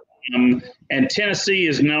 And, and Tennessee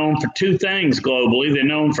is known for two things globally. They're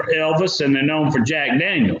known for Elvis and they're known for Jack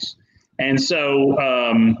Daniels. And so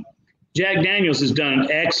Jack Daniels has done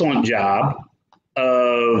an excellent job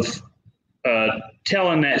of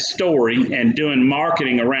telling that story and doing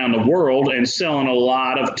marketing around the world and selling a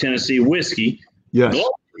lot of Tennessee whiskey. Yes.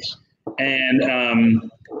 Globally.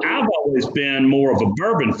 And I've always been more of a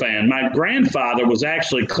bourbon fan. My grandfather was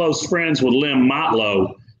actually close friends with Lem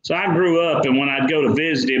Motlow. So I grew up, and when I'd go to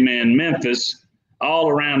visit him in Memphis, all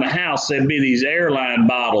around the house, there'd be these airline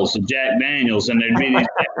bottles of Jack Daniels, and there'd be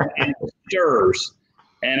these stirs.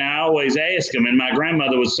 And I always asked him, and my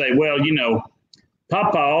grandmother would say, well, you know,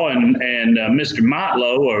 Papa and Mr.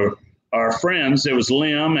 Motlow are friends. There was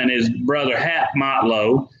Lem and his brother Hap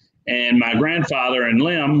Motlow, and my grandfather and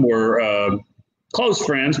Lem were close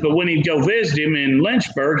friends. But when he'd go visit him in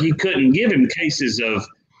Lynchburg, he couldn't give him cases of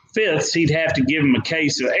fifths. He'd have to give him a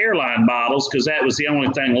case of airline bottles because that was the only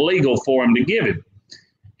thing legal for him to give him.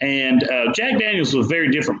 And Jack Daniels was a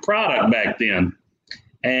very different product back then.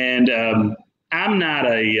 And I'm not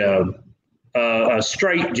a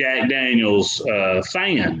straight Jack Daniels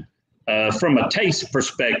fan. From a taste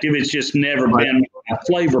perspective, it's just never been my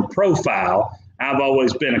flavor profile. I've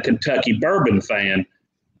always been a Kentucky bourbon fan.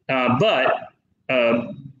 But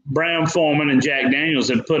Brown-Forman and Jack Daniels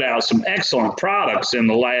have put out some excellent products in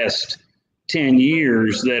the last 10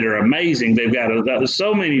 years that are amazing. They've got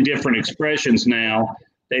so many different expressions now.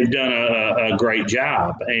 They've done a great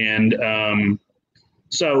job. And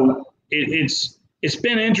so it's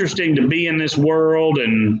been interesting to be in this world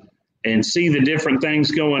and see the different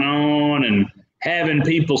things going on and having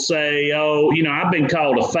people say, oh, you know, I've been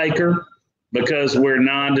called a faker because we're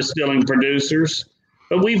non-distilling producers.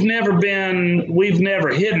 But we've never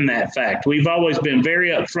hidden that fact. We've always been very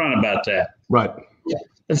upfront about that. Right.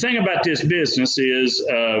 The thing about this business is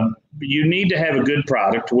you need to have a good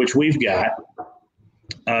product, which we've got.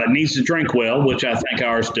 It needs to drink well, which I think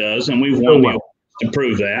ours does, and we've won the awards to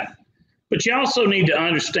prove that. But you also need to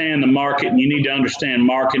understand the market, and you need to understand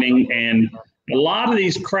marketing. And a lot of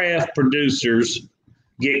these craft producers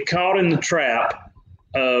get caught in the trap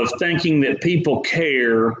of thinking that people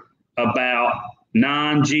care about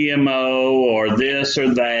non-GMO or this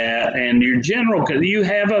or that, and your general, because you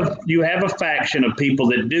have a faction of people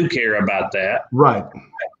that do care about that, right?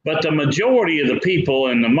 But the majority of the people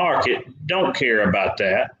in the market don't care about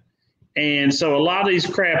that, and so a lot of these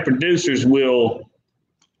craft producers will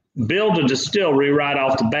build a distillery right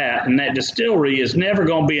off the bat, and that distillery is never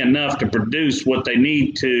going to be enough to produce what they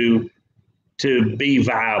need to be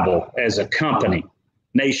viable as a company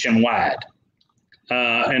nationwide.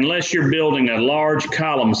 Unless you're building a large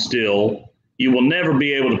column still, you will never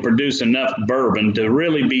be able to produce enough bourbon to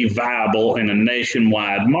really be viable in a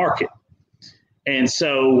nationwide market. And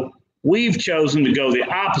so we've chosen to go the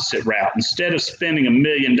opposite route. Instead of spending $1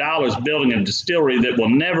 million building a distillery that will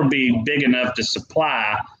never be big enough to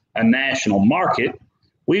supply a national market,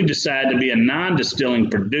 we've decided to be a non-distilling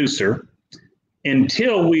producer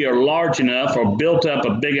until we are large enough or built up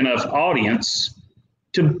a big enough audience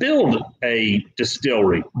to build a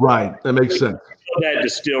distillery. Right, that makes sense. That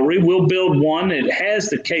distillery, we'll build one that has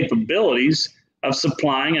the capabilities of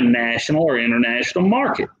supplying a national or international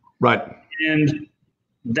market. Right. And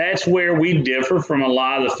that's where we differ from a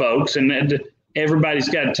lot of the folks, and everybody's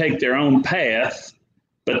got to take their own path,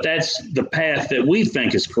 but that's the path that we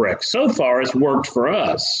think is correct. So far, it's worked for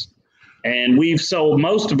us, and we've sold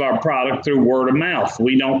most of our product through word of mouth.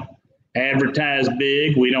 We don't advertise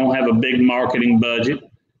big. We don't have a big marketing budget.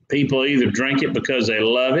 People either drink it because they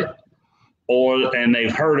love it and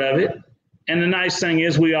they've heard of it. And the nice thing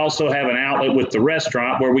is we also have an outlet with the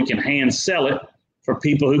restaurant where we can hand sell it for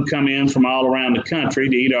people who come in from all around the country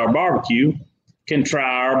to eat our barbecue, can try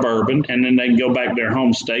our bourbon, and then they can go back to their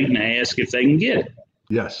home state and ask if they can get it.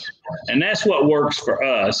 Yes. And that's what works for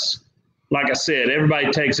us. Like I said,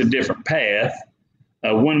 everybody takes a different path.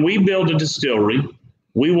 When we build a distillery,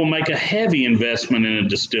 we will make a heavy investment in a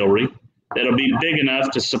distillery that'll be big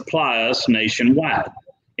enough to supply us nationwide.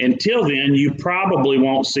 Until then, you probably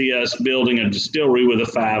won't see us building a distillery with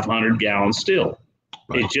a 500-gallon still.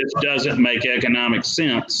 Right. It just doesn't make economic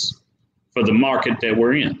sense for the market that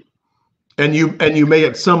we're in. And you may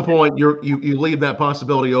at some point you leave that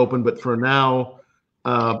possibility open, but for now,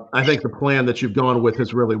 I think the plan that you've gone with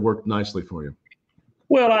has really worked nicely for you.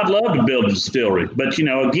 Well, I'd love to build a distillery, but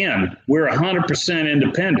again, we're 100%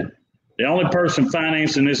 independent. The only person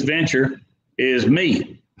financing this venture is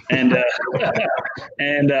me, and that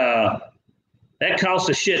costs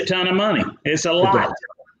a shit ton of money. It's a lot.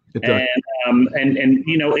 It does.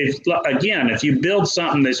 And if you build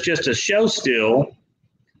something that's just a show still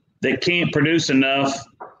that can't produce enough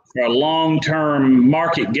for long-term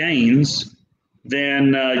market gains,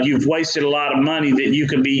 then you've wasted a lot of money that you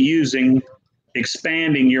could be using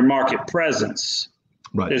expanding your market presence.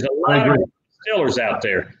 Right. There's a lot of distillers out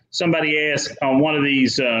there. Somebody asked on one of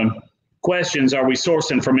these questions, are we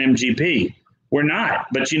sourcing from MGP? We're not.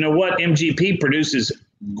 But you know what? MGP produces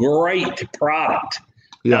great product.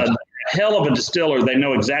 Yeah. Hell of a distiller. They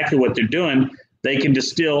know exactly what they're doing. They can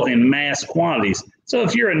distill in mass quantities. So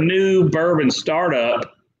if you're a new bourbon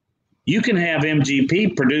startup, you can have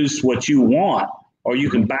MGP produce what you want, or you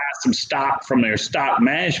can buy some stock from their stock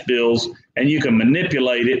mash bills and you can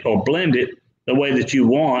manipulate it or blend it the way that you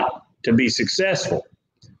want to be successful.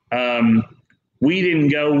 We didn't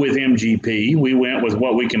go with MGP. We went with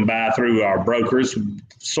what we can buy through our brokers,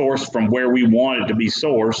 sourced from where we want it to be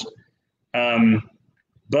sourced.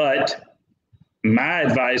 But my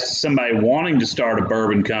advice to somebody wanting to start a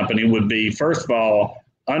bourbon company would be, first of all,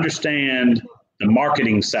 understand the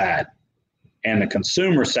marketing side and the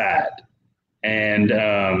consumer side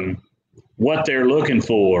and what they're looking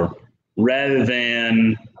for, rather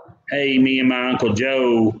than, hey, me and my Uncle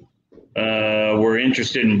Joe were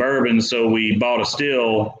interested in bourbon, so we bought a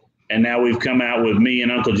still, and now we've come out with me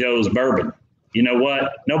and Uncle Joe's bourbon. You know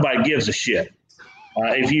what? Nobody gives a shit.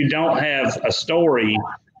 If you don't have a story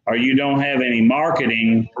or you don't have any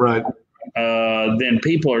marketing, right, then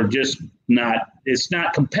people are just not, it's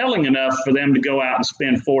not compelling enough for them to go out and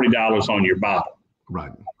spend $40 on your bottle.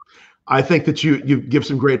 Right. I think that you give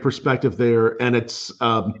some great perspective there, and it's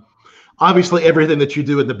obviously everything that you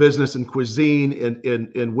do in the business and cuisine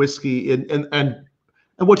and whiskey and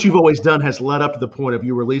what you've always done has led up to the point of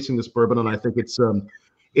you releasing this bourbon, and I think it's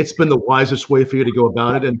been the wisest way for you to go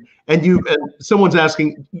about it. And someone's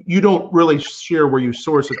asking, you don't really share where you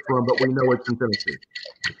source it from, but we know it's in Tennessee.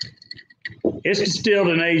 It's distilled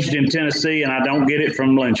and aged in Tennessee, and I don't get it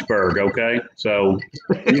from Lynchburg. Okay, so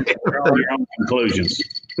you can draw your own conclusions.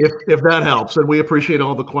 If that helps, and we appreciate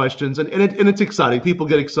all the questions, and it's exciting. People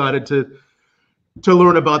get excited to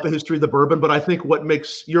learn about the history of the bourbon, but I think what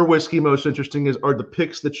makes your whiskey most interesting are the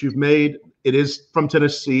picks that you've made. It is from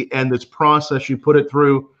Tennessee, and this process you put it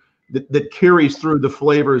through that carries through the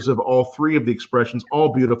flavors of all three of the expressions,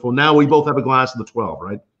 all beautiful. Now we both have a glass of the 12,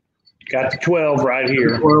 right? Got the 12 right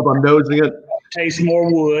here. 12, I'm nosing it. Tastes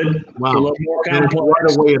more wood. Wow. A little more complex.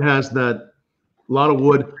 Right away, it has that lot of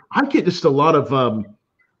wood. I get just a lot of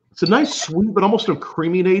it's a nice sweet, but almost a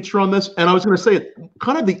creamy nature on this. And I was going to say,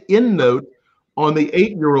 kind of the end note on the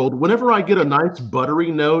 8-year-old. Whenever I get a nice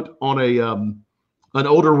buttery note on an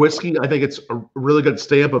older whiskey, I think it's a really good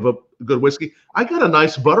stamp of a good whiskey. I got a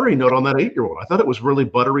nice buttery note on that 8-year-old. I thought it was really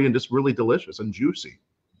buttery and just really delicious and juicy.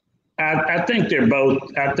 I think they're both.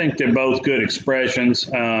 I think they're both good expressions.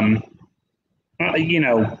 Look,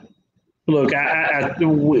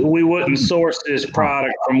 we wouldn't source this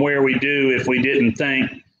product from where we do if we didn't think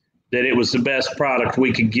that it was the best product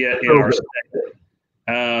we could get in our state.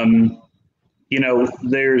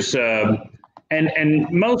 There's and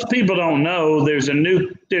most people don't know there's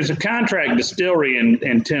a contract distillery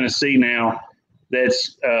in Tennessee now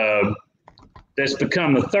that's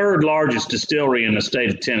become the third largest distillery in the state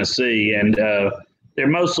of Tennessee, and they're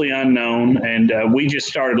mostly unknown. And we just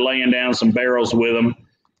started laying down some barrels with them,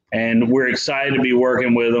 and we're excited to be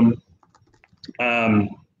working with them.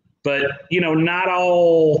 But not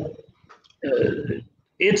all.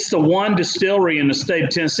 It's the one distillery in the state of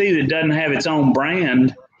Tennessee that doesn't have its own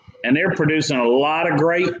brand, and they're producing a lot of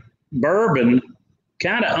great bourbon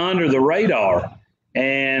kind of under the radar.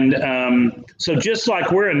 And so just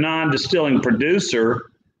like we're a non-distilling producer,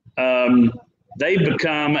 they've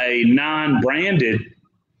become a non-branded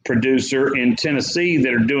producer in Tennessee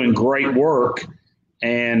that are doing great work.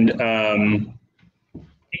 And,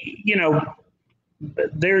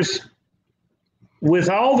 with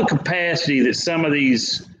all the capacity that some of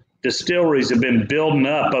these distilleries have been building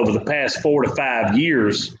up over the past 4 to 5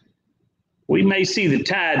 years, we may see the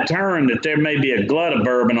tide turn that there may be a glut of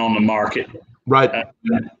bourbon on the market. Right.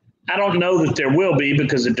 I don't know that there will be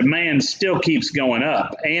because the demand still keeps going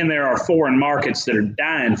up, and there are foreign markets that are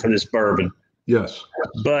dying for this bourbon. Yes.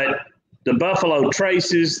 But the Buffalo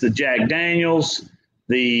Traces, the Jack Daniels,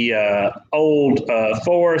 the Old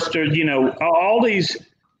Forester, you know, all these,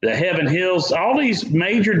 the Heaven Hills, all these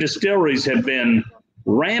major distilleries have been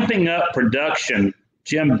ramping up production,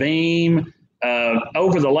 Jim Beam,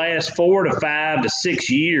 over the last 4 to 5 to 6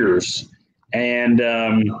 years. And,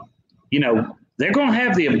 you know, they're going to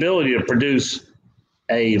have the ability to produce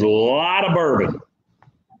a lot of bourbon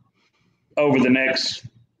over the next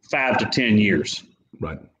 5 to 10 years.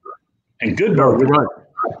 Right. And good bourbon. Right.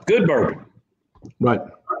 Good bourbon. Right.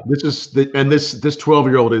 This is this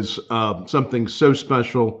 12-year-old is something so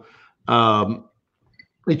special.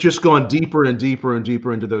 It's just gone deeper and deeper and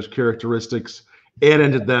deeper into those characteristics and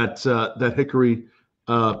into that hickory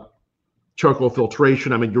charcoal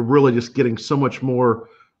filtration. I mean, you're really just getting so much more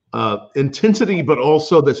intensity, but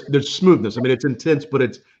also there's smoothness. I mean, it's intense, but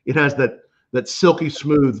it has that silky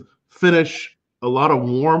smooth finish, a lot of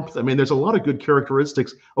warmth. I mean, there's a lot of good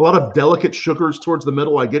characteristics, a lot of delicate sugars towards the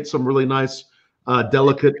middle. I get some really nice,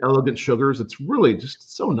 delicate, elegant sugars. It's really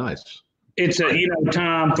just so nice. It's you know,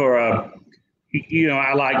 Tom, for you know,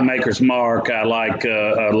 I like Maker's Mark. I like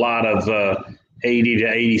a lot of 80 to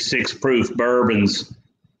 86 proof bourbons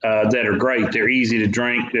that are great. They're easy to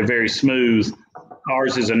drink. They're very smooth.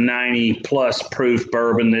 Ours is a 90 plus proof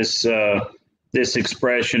bourbon. This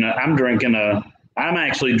expression. I'm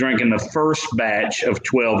actually drinking the first batch of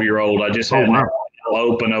 12-year-old. I just had it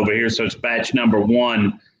open over here, so it's batch number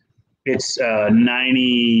 1. It's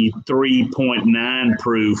 93.9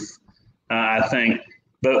 proof, I think.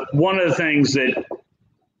 But one of the things that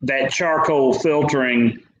charcoal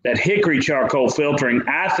filtering, that hickory charcoal filtering,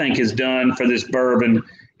 I think has done for this bourbon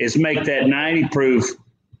is make that 90 proof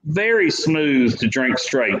very smooth to drink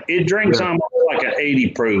straight. It drinks almost like an 80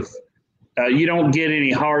 proof. You don't get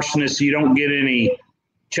any harshness. You don't get any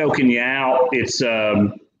choking you out. It's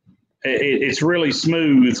really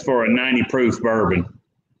smooth for a 90 proof bourbon.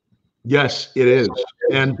 Yes, it is.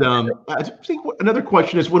 And I think another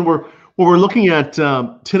question is when we're looking at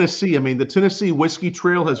Tennessee. I mean, the Tennessee whiskey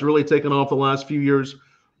trail has really taken off the last few years.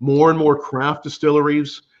 More and more craft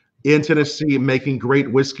distilleries in Tennessee making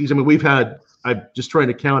great whiskeys. I mean, I'm just trying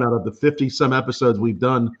to count out of the 50 some episodes we've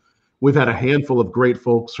done. We've had a handful of great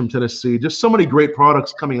folks from Tennessee, just so many great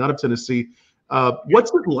products coming out of Tennessee.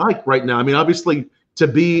 What's it like right now? I mean, obviously to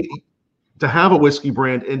have a whiskey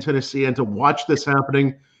brand in Tennessee and to watch this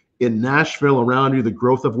happening in Nashville around you, the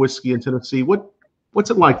growth of whiskey in Tennessee, what's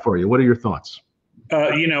it like for you? What are your thoughts?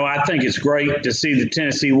 You know, I think it's great to see the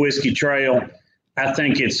Tennessee Whiskey Trail. I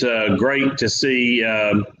think it's great to see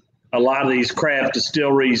a lot of these craft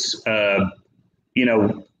distilleries, you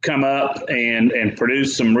know, come up and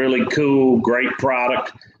produce some really cool, great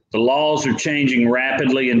product. The laws are changing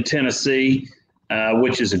rapidly in Tennessee,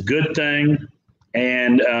 which is a good thing.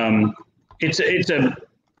 And it's a,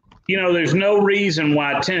 you know, there's no reason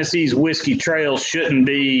why Tennessee's Whiskey Trail shouldn't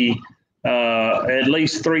be at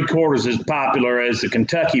least 3/4 as popular as the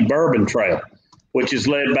Kentucky Bourbon Trail, which is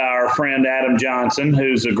led by our friend Adam Johnson,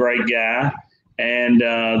 who's a great guy. And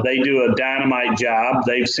they do a dynamite job.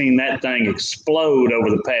 They've seen that thing explode over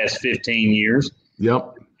the past 15 years.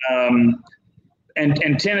 Yep.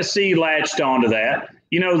 And Tennessee latched onto that.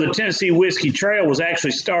 You know, the Tennessee Whiskey Trail was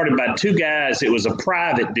actually started by 2 guys. It was a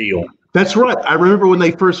private deal. That's right. I remember when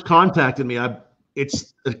they first contacted me.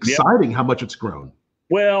 It's exciting how much it's grown.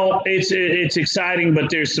 Well, it's exciting, but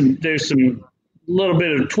there's some little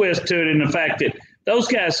bit of twist to it in the fact that those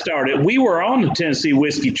guys started. We were on the Tennessee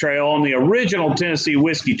Whiskey Trail, on the original Tennessee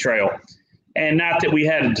Whiskey Trail. And not that we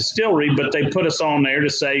had a distillery, but they put us on there to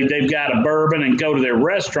say they've got a bourbon and go to their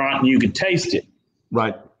restaurant and you could taste it.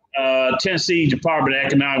 Right. Tennessee Department of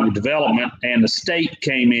Economic Development and the state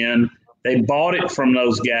came in. They bought it from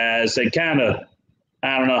those guys. They kind of,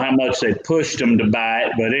 I don't know how much they pushed them to buy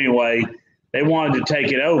it, but anyway, they wanted to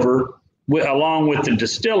take it over along with the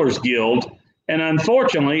Distillers Guild. And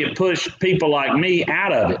unfortunately, it pushed people like me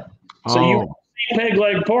out of it. So you see Peg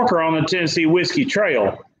Leg Porker on the Tennessee Whiskey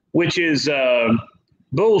Trail, which is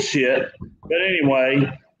bullshit. But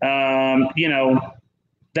anyway, you know,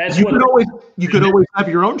 that's you could always have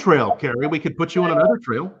your own trail, Carey. We could put you on another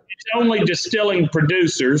trail. It's only distilling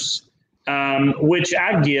producers, which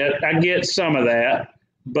I get some of that,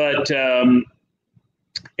 but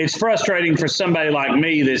it's frustrating for somebody like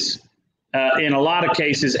me that's in a lot of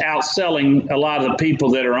cases outselling a lot of the people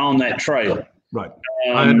that are on that trail. Right.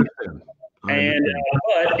 I understand.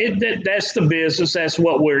 But that's the business. That's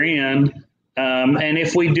what we're in. And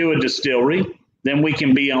if we do a distillery, then we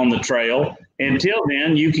can be on the trail. Until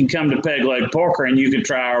then, you can come to Peg Leg Porker and you can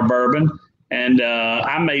try our bourbon. And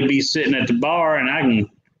I may be sitting at the bar and I can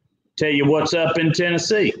tell you what's up in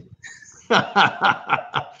Tennessee.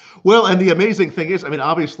 Well, and the amazing thing is, I mean,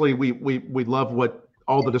 obviously we love what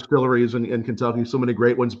all the distilleries in Kentucky, so many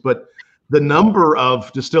great ones, but the number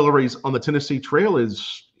of distilleries on the Tennessee Trail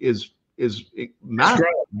is massive.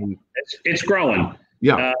 It's growing.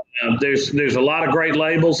 Yeah. There's a lot of great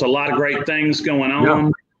labels, a lot of great things going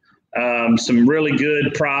on. Yeah. Some really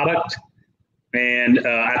good product. And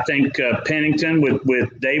I think Pennington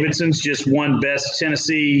with Davidson's just won Best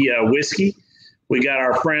Tennessee Whiskey. We got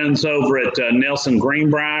our friends over at Nelson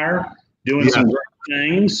Greenbrier doing some great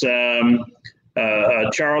things. Charlie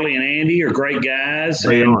and Andy are great guys.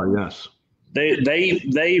 They are, yes. They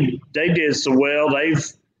did so well.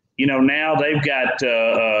 Now they've got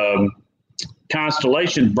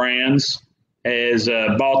Constellation Brands has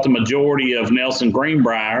bought the majority of Nelson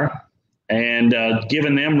Greenbrier and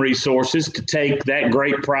given them resources to take that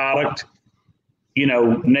great product,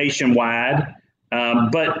 nationwide.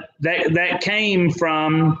 But that came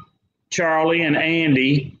from Charlie and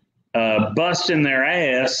Andy busting their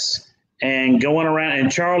ass and going around.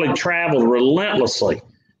 And Charlie traveled relentlessly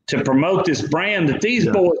to promote this brand that these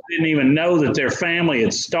boys didn't even know that their family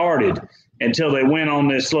had started until they went on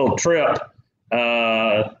this little trip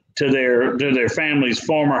to their family's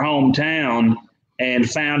former hometown and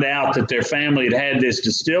found out that their family had this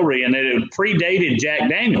distillery and that it predated Jack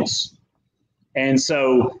Daniels. And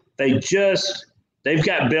so they've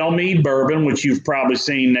got Belle Meade bourbon, which you've probably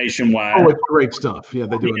seen nationwide. Oh, it's great stuff. Yeah,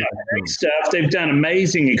 they do. Yeah, great stuff. They've done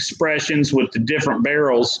amazing expressions with the different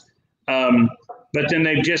barrels. But then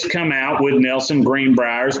they've just come out with Nelson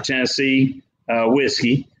Greenbrier's Tennessee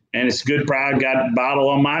whiskey, and it's a good product. Got a bottle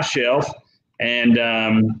on my shelf,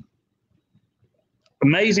 and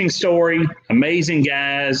amazing story, amazing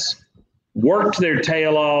guys, worked their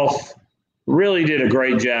tail off, really did a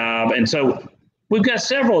great job. And so we've got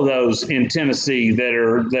several of those in Tennessee that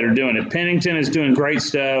are doing it. Pennington is doing great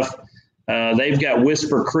stuff. They've got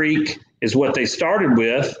Whisper Creek is what they started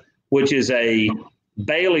with, which is a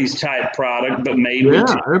Bailey's type product, but made with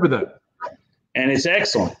I remember that. And it's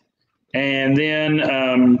excellent. And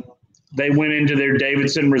then they went into their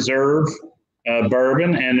Davidson Reserve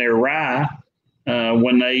bourbon and their rye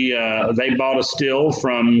when they bought a still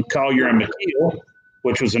from Collier and McKeel,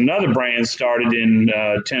 which was another brand started in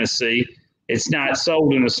Tennessee. It's not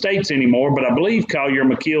sold in the States anymore, but I believe Collier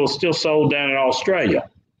and McKeel is still sold down in Australia.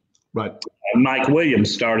 Right. Mike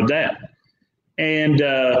Williams started that. And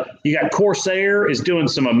you got Corsair is doing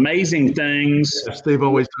some amazing things. Yes, they've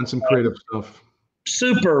always done some creative stuff.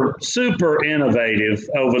 Super, super innovative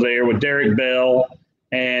over there with Derek Bell.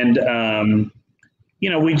 And,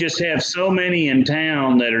 we just have so many in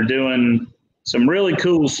town that are doing some really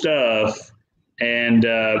cool stuff. And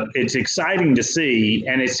it's exciting to see.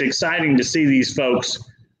 And it's exciting to see these folks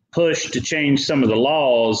push to change some of the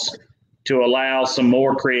laws to allow some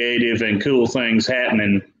more creative and cool things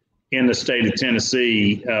happening in the state of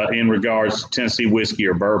Tennessee in regards to Tennessee whiskey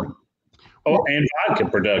or bourbon, and vodka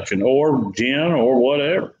production, or gin, or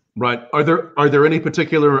whatever. Right. Are there any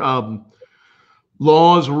particular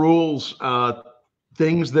laws, rules,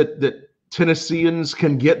 things that Tennesseans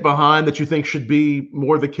can get behind that you think should be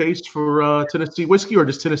more the case for Tennessee whiskey or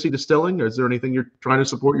just Tennessee distilling? Or is there anything you're trying to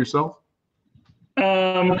support yourself?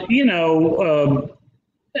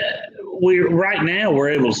 Right now we're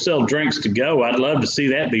able to sell drinks to go. I'd love to see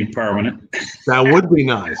that be permanent. That would be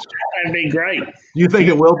nice. That'd be great. Do you think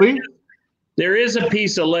it will be? There is a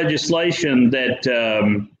piece of legislation that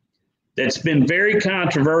that's been very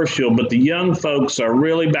controversial, but the young folks are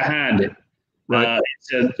really behind it. Right.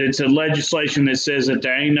 It's a legislation that says that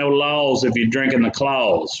there ain't no laws if you're drinking the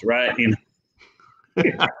claws, right?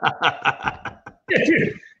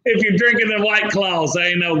 If you're drinking the White Claws, there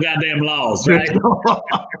ain't no goddamn laws, right?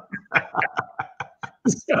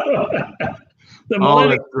 That's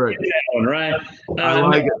great. Down, right? I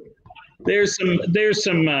like it. There's some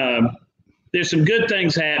good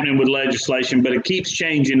things happening with legislation, but it keeps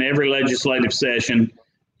changing every legislative session.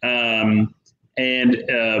 And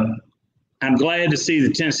I'm glad to see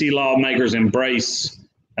the Tennessee lawmakers embrace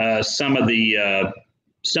some of the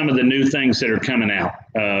new things that are coming out.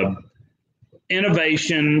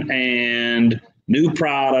 Innovation and new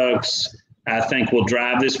products, I think, will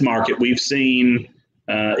drive this market. We've seen,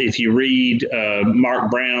 if you read Mark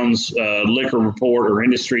Brown's liquor report or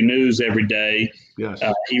industry news every day, yes.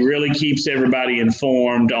 He really keeps everybody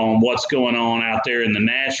informed on what's going on out there in the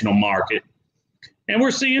national market. And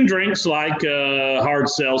we're seeing drinks like hard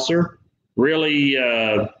seltzer really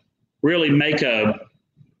really make a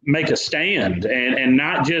stand and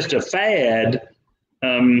not just a fad.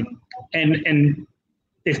 And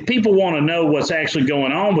if people want to know what's actually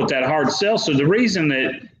going on with that hard seltzer, the reason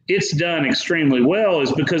that it's done extremely well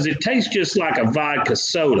is because it tastes just like a vodka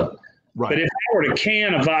soda. Right. But if I were to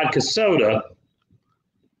can a vodka soda,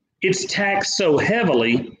 it's taxed so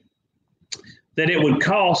heavily that it would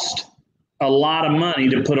cost a lot of money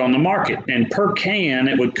to put on the market. And per can,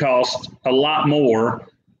 it would cost a lot more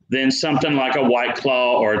than something like a White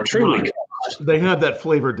Claw or a Truly. Right. They have that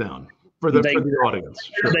flavor down for the audience.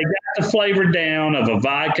 Sure. They got the flavor down of a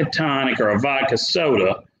vodka tonic or a vodka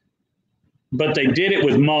soda, but they did it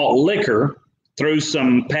with malt liquor through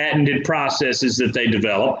some patented processes that they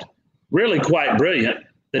developed. Really quite brilliant.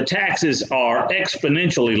 The taxes are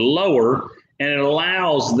exponentially lower, and it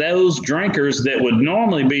allows those drinkers that would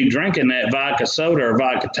normally be drinking that vodka soda or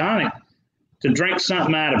vodka tonic to drink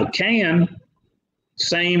something out of a can,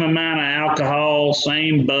 same amount of alcohol,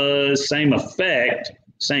 same buzz, same effect,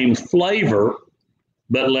 same flavor,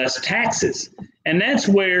 but less taxes. And that's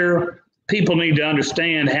where people need to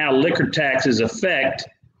understand how liquor taxes affect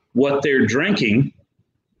what they're drinking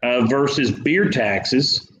versus beer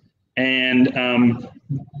taxes. And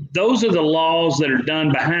those are the laws that are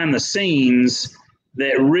done behind the scenes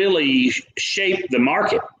that really shape the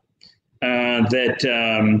market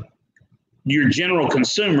that your general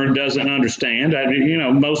consumer doesn't understand.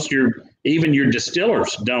 Even your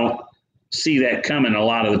distillers don't see that coming a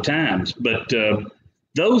lot of the times. But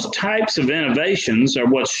those types of innovations are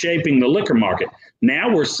what's shaping the liquor market.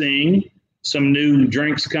 Now we're seeing some new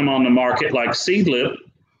drinks come on the market like Seedlip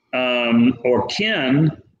or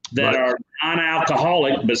Ken that are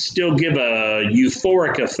non-alcoholic but still give a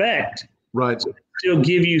euphoric effect. Right. So still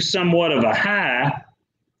give you somewhat of a high,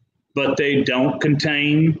 but they don't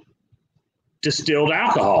contain distilled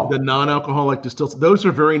alcohol. The non-alcoholic distilled, those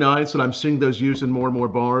are very nice, and I'm seeing those used in more and more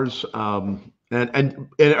bars. And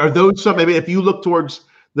are those some, maybe if you look towards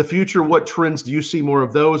the future, what trends do you see more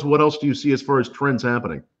of those? What else do you see as far as trends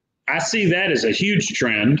happening? I see that as a huge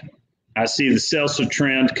trend. I see the seltzer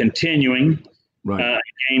trend continuing,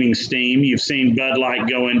 gaining steam. You've seen Bud Light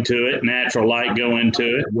go into it, Natural Light go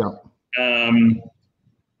into it. Yeah.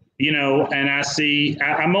 And I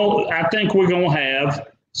think we're going to have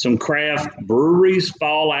some craft breweries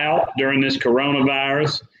fall out during this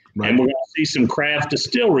coronavirus, and we're going to see some craft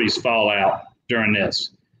distilleries fall out during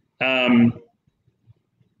this.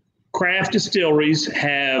 Craft distilleries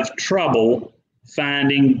have trouble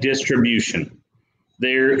finding distribution.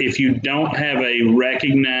 If you don't have a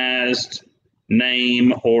recognized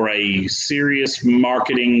name or a serious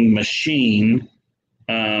marketing machine,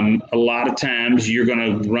 a lot of times you're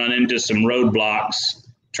going to run into some roadblocks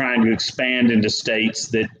trying to expand into states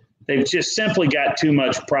that they've just simply got too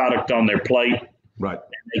much product on their plate. Right.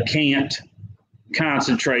 And they can't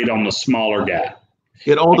concentrate on the smaller guy.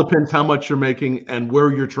 It all depends how much you're making and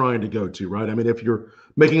where you're trying to go to, right? I mean, if you're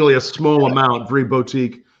making only a small amount, very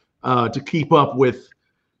boutique, to keep up with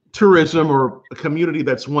tourism or a community,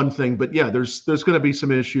 that's one thing. But yeah, there's going to be some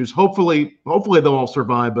issues. Hopefully they'll all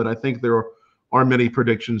survive. But I think there are many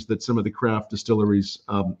predictions that some of the craft distilleries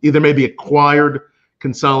either may be acquired,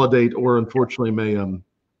 consolidate, or unfortunately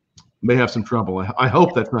may have some trouble. I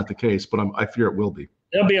hope that's not the case, but I fear it will be.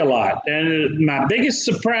 There'll be a lot. And my biggest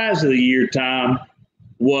surprise of the year, Tom,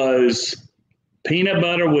 was peanut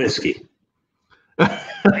butter whiskey. It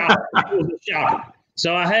was shocking.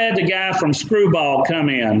 So I had the guy from Screwball come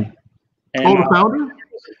in. And the founder?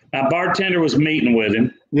 My bartender was meeting with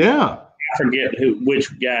him. Yeah. I forget which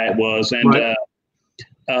guy it was. And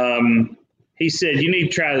he said, "You need to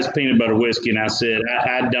try this peanut butter whiskey." And I said,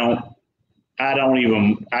 I don't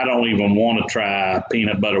even want to try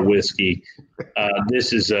peanut butter whiskey.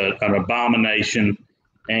 This is an abomination,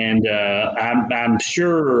 and I'm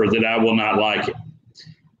sure that I will not like it.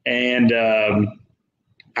 And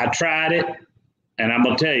I tried it, and I'm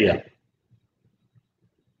gonna tell you,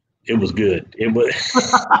 it was good. It was.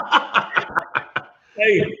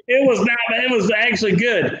 It was not. It was actually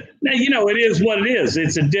good. Now it is what it is.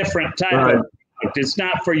 It's a different type of product. It's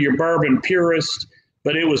not for your bourbon purist,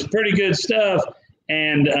 but it was pretty good stuff.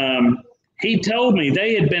 And he told me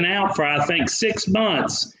they had been out for I think 6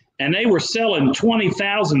 months, and they were selling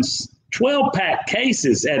 20,000 12-pack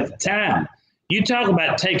cases at the time. You talk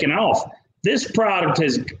about taking off. This product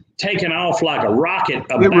has taken off like a rocket.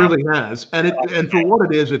 It really has, and for what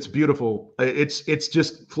it is, it's beautiful. It's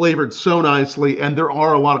just flavored so nicely, and there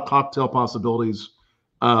are a lot of cocktail possibilities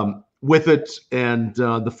with it. And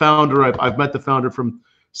the founder, I've met the founder from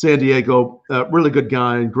San Diego, really good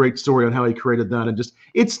guy, and great story on how he created that. And just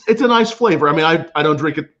it's a nice flavor. I mean, I don't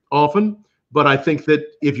drink it often, But I think that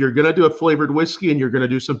if you're going to do a flavored whiskey and you're going to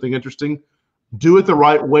do something interesting, do it the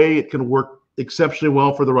right way. It can work exceptionally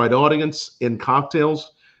well for the right audience in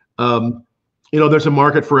cocktails. There's a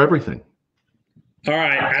market for everything. All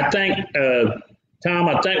right. I think, Tom,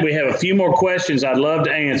 I think we have a few more questions I'd love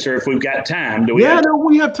to answer if we've got time. We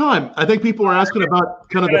have time. I think people are asking about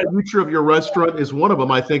kind of the future of your restaurant is one of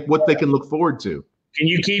them. I think what they can look forward to. Can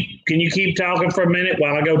you keep talking for a minute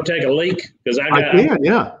while I go take a leak? Because I can,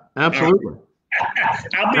 yeah, absolutely.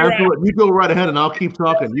 I'll be right. You go right ahead, and I'll keep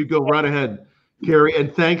talking. You go right ahead, Carey.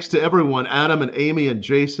 And thanks to everyone, Adam and Amy and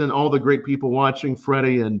Jason, all the great people watching,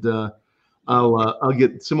 Freddie, and I'll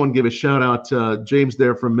get someone give a shout out. James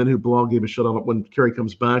there from Men Who Blog gave a shout out when Carey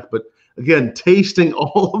comes back. But again, tasting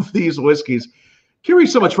all of these whiskeys,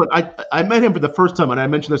 Carey's so much fun. I met him for the first time, and I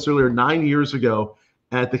mentioned this earlier, 9 years ago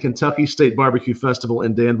at the Kentucky State Barbecue Festival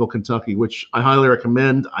in Danville, Kentucky, which I highly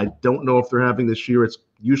recommend. I don't know if they're having this year. It's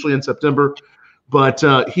usually in September. But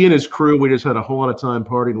he and his crew, we just had a whole lot of time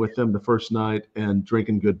partying with them the first night and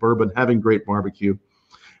drinking good bourbon, having great barbecue.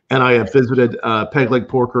 And I have visited Peg Leg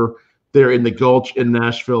Porker there in the Gulch in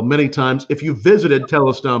Nashville many times. If you visited, tell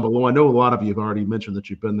us down below. I know a lot of you have already mentioned that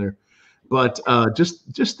you've been there. But just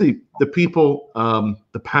the people,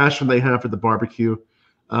 the passion they have for the barbecue,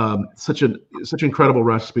 such incredible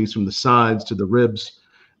recipes from the sides to the ribs,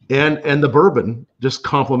 and the bourbon just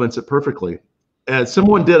complements it perfectly. And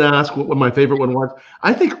someone did ask what my favorite one was.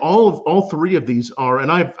 I think all three of these are,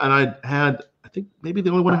 and I had, I think maybe the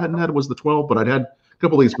only one I hadn't had was the 12, but I'd had a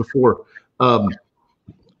couple of these before.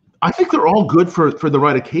 I think they're all good for the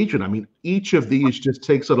right occasion. I mean, each of these just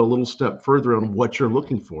takes it a little step further on what you're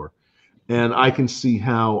looking for. And I can see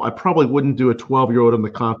how I probably wouldn't do a 12-year-old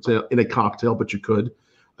in a cocktail, but you could.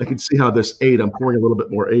 I can see how this 8, I'm pouring a little bit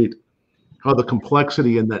more 8, how the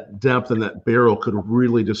complexity and that depth and that barrel could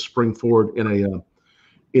really just spring forward in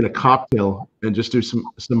a cocktail and just do some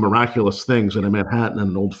miraculous things in a Manhattan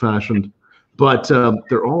and an old fashioned. But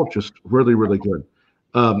they're all just really, really good.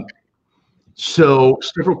 So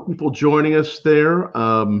several people joining us there.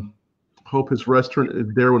 Hope his restaurant is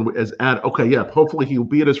there okay, yeah. Hopefully he'll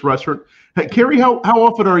be at his restaurant. Hey, Carey, how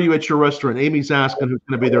often are you at your restaurant? Amy's asking who's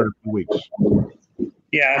going to be there in a few weeks.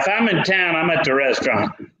 Yeah, if I'm in town, I'm at the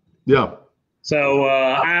restaurant. Yeah. So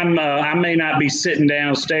I may not be sitting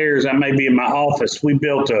downstairs. I may be in my office. We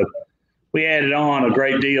added on a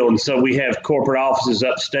great deal, and so we have corporate offices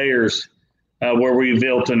upstairs where we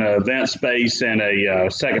built an event space and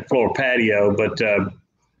a second floor patio. But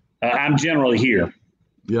I'm generally here.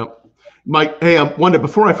 Yep. Hey, I wondered,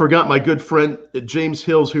 before I forgot, my good friend James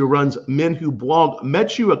Hills, who runs Men Who Blog,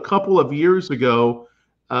 met you a couple of years ago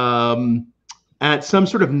at some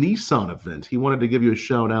sort of Nissan event. He wanted to give you a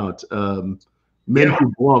shout out. Men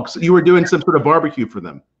Who Blog. So you were doing some sort of barbecue for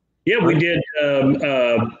them. Yeah, we did.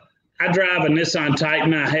 I drive a Nissan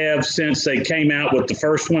Titan. I have since they came out with the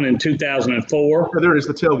first one in 2004. Oh, there is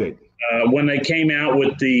the tailgate. When they came out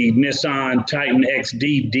with the Nissan Titan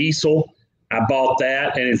XD diesel, I bought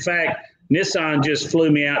that. And in fact, Nissan just flew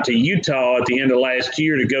me out to Utah at the end of last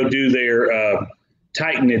year to go do their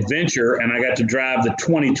Titan Adventure, and I got to drive the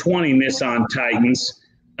 2020 Nissan Titans.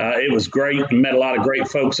 It was great. Met a lot of great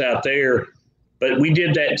folks out there. But we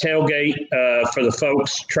did that tailgate for the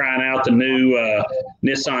folks trying out the new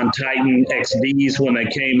Nissan Titan XDs when they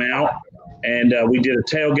came out. And we did a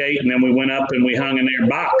tailgate, and then we went up and we hung in their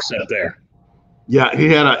box up there. Yeah,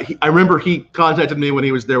 I remember he contacted me when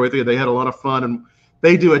he was there with you. They had a lot of fun, and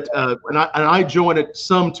they do it. And I join it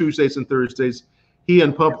some Tuesdays and Thursdays. He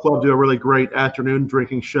and Pub Club do a really great afternoon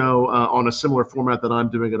drinking show on a similar format that I'm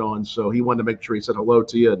doing it on. So he wanted to make sure he said hello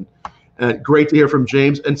to you, and great to hear from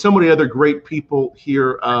James and so many other great people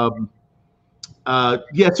here.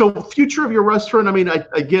 So future of your restaurant. I mean,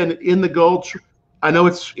 again, in the Gulch, I know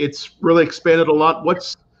it's really expanded a lot.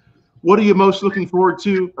 What are you most looking forward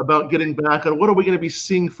to about getting back? And what are we going to be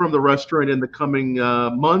seeing from the restaurant in the coming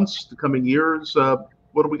months, the coming years?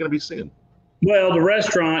 What are we going to be seeing? Well, the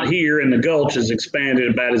restaurant here in the Gulch has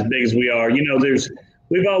expanded about as big as we are. You know,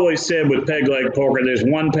 we've always said with Peg Leg Porker, there's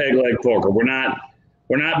one Peg Leg Porker. We're not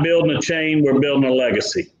building a chain, we're building a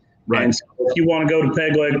legacy. Right. And so if you want to go to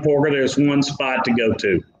Peg Leg Porker, there's one spot to go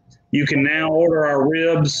to. You can now order our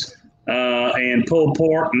ribs and pulled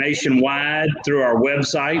pork nationwide through our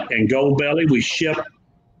website and Gold Belly. We ship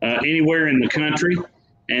anywhere in the country.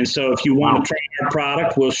 And so if you want to try our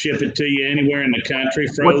product, we'll ship it to you anywhere in the country.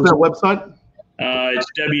 Frozen. What's that website? It's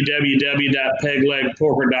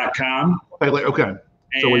www.peglegporker.com. Okay.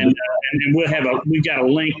 So and we've got a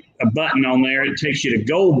button on there. It takes you to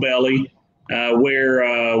Gold Belly,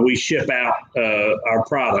 where we ship out our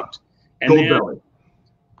product. And Gold Belly.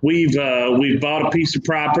 we've bought a piece of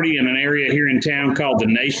property in an area here in town called the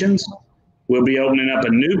Nations. We'll be opening up a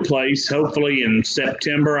new place, hopefully in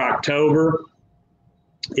September, October.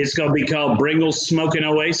 It's going to be called Bringle's Smoking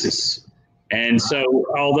Oasis. And so,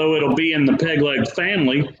 although it'll be in the Peg Leg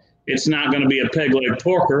family, it's not going to be a Peg Leg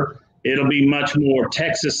Porker. It'll be much more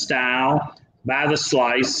Texas style, by the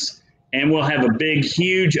slice. And we'll have a big,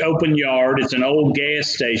 huge open yard. It's an old gas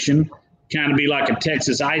station, kind of be like a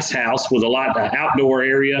Texas ice house with a lot of outdoor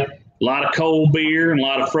area, a lot of cold beer and a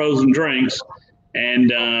lot of frozen drinks.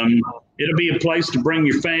 And it'll be a place to bring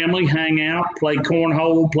your family, hang out, play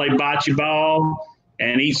cornhole, play bocce ball,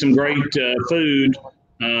 and eat some great food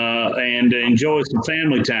and enjoy some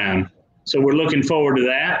family time. So we're looking forward to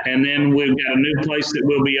that. And then we've got a new place that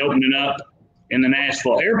we'll be opening up in the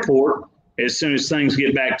Nashville airport as soon as things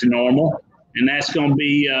get back to normal. And that's going to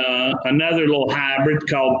be another little hybrid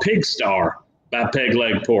called Pig Star by Peg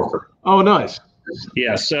Leg Porker. Oh, nice.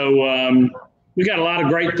 Yeah, so we got a lot of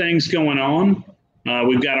great things going on.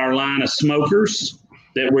 We've got our line of smokers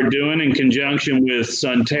that we're doing in conjunction with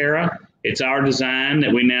Sunterra. It's our design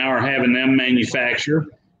that we now are having them manufacture.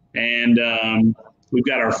 And we've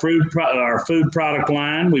got our food product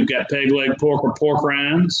line. We've got Peg Leg Porker pork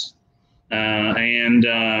rinds. And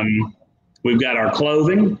we've got our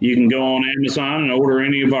clothing. You can go on Amazon and order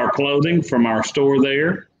any of our clothing from our store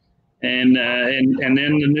there. And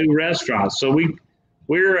then the new restaurants. So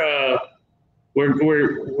we're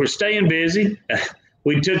staying busy.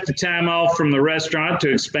 We took the time off from the restaurant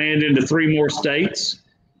to expand into 3 more states.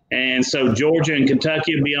 And so Georgia and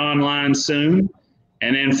Kentucky will be online soon.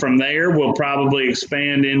 And then from there, we'll probably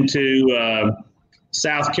expand into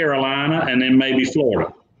South Carolina and then maybe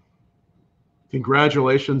Florida.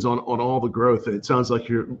 Congratulations on all the growth. It sounds like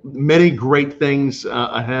you're many great things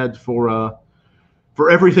ahead for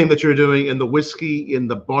everything that you're doing in the whiskey, in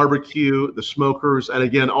the barbecue, the smokers. And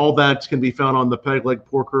again, all that can be found on the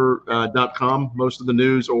peglegporker.com, most of the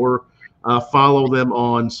news, or follow them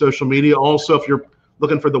on social media. Also, if you're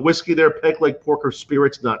looking for the whiskey there,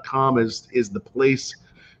 peglegporkerspirits.com is the place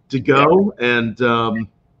to go. Yeah. And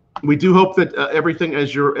we do hope that everything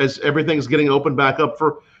as everything's getting opened back up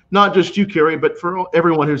for not just you, Carey, but for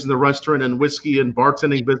everyone who's in the restaurant and whiskey and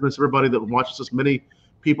bartending business, everybody that watches us, many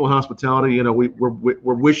people in hospitality, you know, we're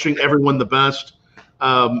wishing everyone the best,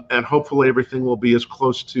 and hopefully everything will be as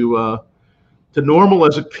close to normal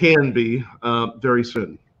as it can be very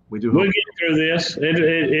soon. We do. We'll get through this.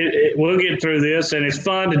 We'll get through this, and it's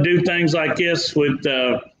fun to do things like this with,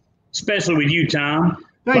 especially with you, Tom.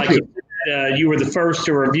 Thank you. You were the first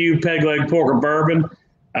to review Peg Leg Porker Bourbon.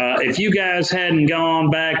 If you guys hadn't gone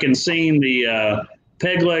back and seen the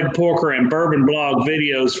Peg Leg Porker and BourbonBlog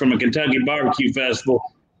videos from a Kentucky barbecue festival,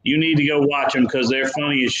 you need to go watch them because they're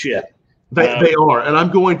funny as shit. They are, and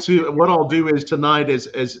I'm going to. What I'll do is tonight,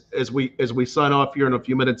 as we sign off here in a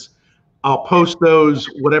few minutes, I'll post those,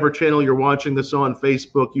 whatever channel you're watching this on,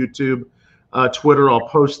 Facebook, YouTube, Twitter. I'll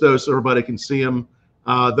post those so everybody can see them.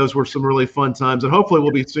 Those were some really fun times, and hopefully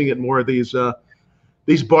we'll be seeing it more of these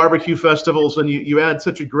barbecue festivals. And you add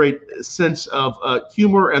such a great sense of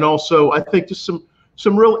humor, and also I think just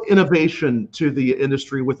some real innovation to the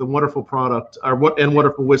industry with the wonderful product and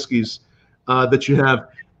wonderful whiskeys that you have.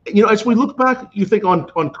 You know, as we look back, you think on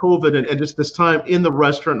COVID and just this time in the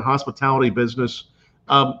restaurant and hospitality business.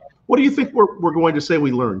 What do you think we're going to say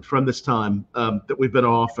we learned from this time that we've been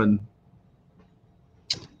off? And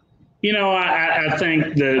you know, I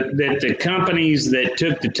think that the companies that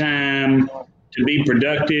took the time to be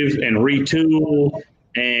productive and retool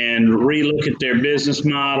and relook at their business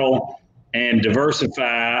model and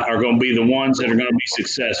diversify are going to be the ones that are going to be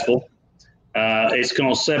successful. It's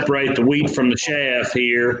going to separate the wheat from the chaff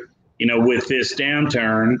here, you know, with this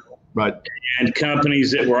downturn. Right. And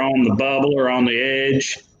companies that were on the bubble or on the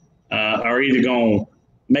edge are either going to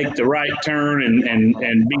make the right turn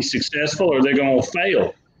and be successful, or they're going to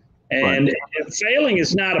fail. And right. Failing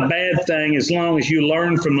is not a bad thing as long as you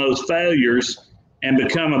learn from those failures and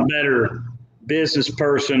become a better business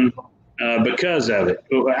person because of it.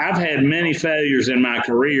 I've had many failures in my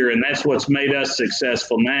career, and that's what's made us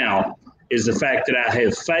successful now, is the fact that I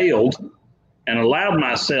have failed and allowed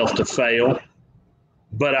myself to fail,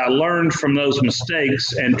 but I learned from those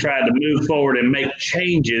mistakes and tried to move forward and make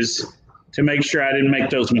changes to make sure I didn't make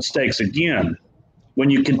those mistakes again. When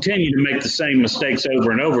you continue to make the same mistakes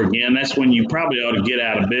over and over again, that's when you probably ought to get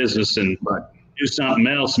out of business and do something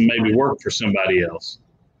else and maybe work for somebody else.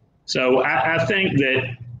 So I think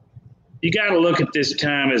that you got to look at this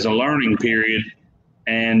time as a learning period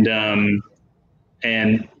and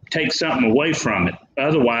take something away from it.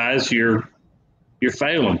 Otherwise, you're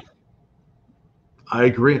failing. I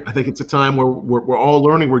agree. I think it's a time where we're all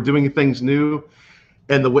learning. We're doing things new,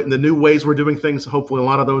 and the new ways we're doing things. Hopefully, a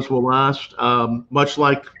lot of those will last. Much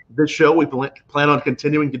like this show, we plan on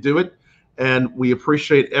continuing to do it, and we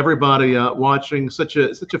appreciate everybody watching. Such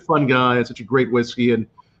a fun guy and such a great whiskey, and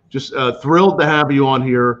just thrilled to have you on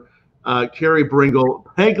here, Carey Bringle.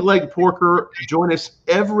 Peg Leg Porker. Join us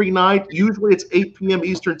every night. Usually, it's 8 p.m.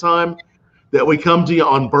 Eastern time that we come to you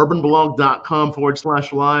on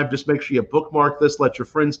BourbonBlog.com/live. Just make sure you bookmark this. Let your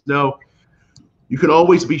friends know. You can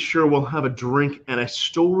always be sure we'll have a drink and a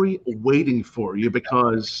story waiting for you,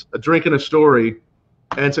 because a drink and a story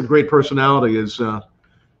and some great personality is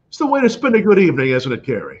it's the way to spend a good evening, isn't it,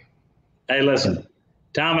 Carey? Hey, listen,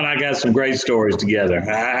 Tom and I got some great stories together.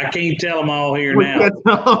 I can't tell them all here now. Watch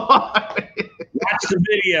the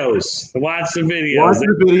videos. Watch the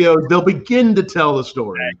videos. They'll begin to tell the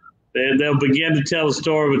story. They'll begin to tell the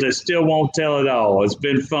story, but they still won't tell it all. It's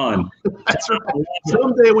been fun. That's right.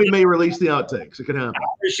 Someday we may release the outtakes. It can happen. I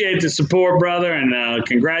appreciate the support, brother, and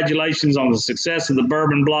congratulations on the success of the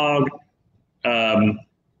Bourbon Blog.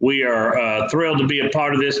 We are thrilled to be a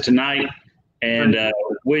part of this tonight, and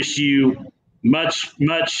wish you much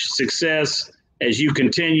success as you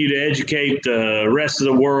continue to educate the rest of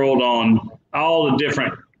the world on all the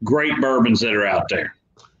different great bourbons that are out there.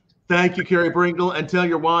 Thank you, Carey Bringle, and tell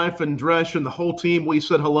your wife and Dresh and the whole team we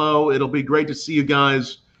said hello. It'll be great to see you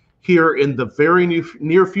guys here in the very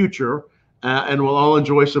near future, and we'll all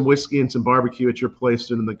enjoy some whiskey and some barbecue at your place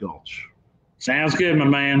in the Gulch. Sounds good, my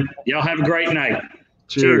man. Y'all have a great night.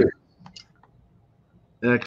 Cheers.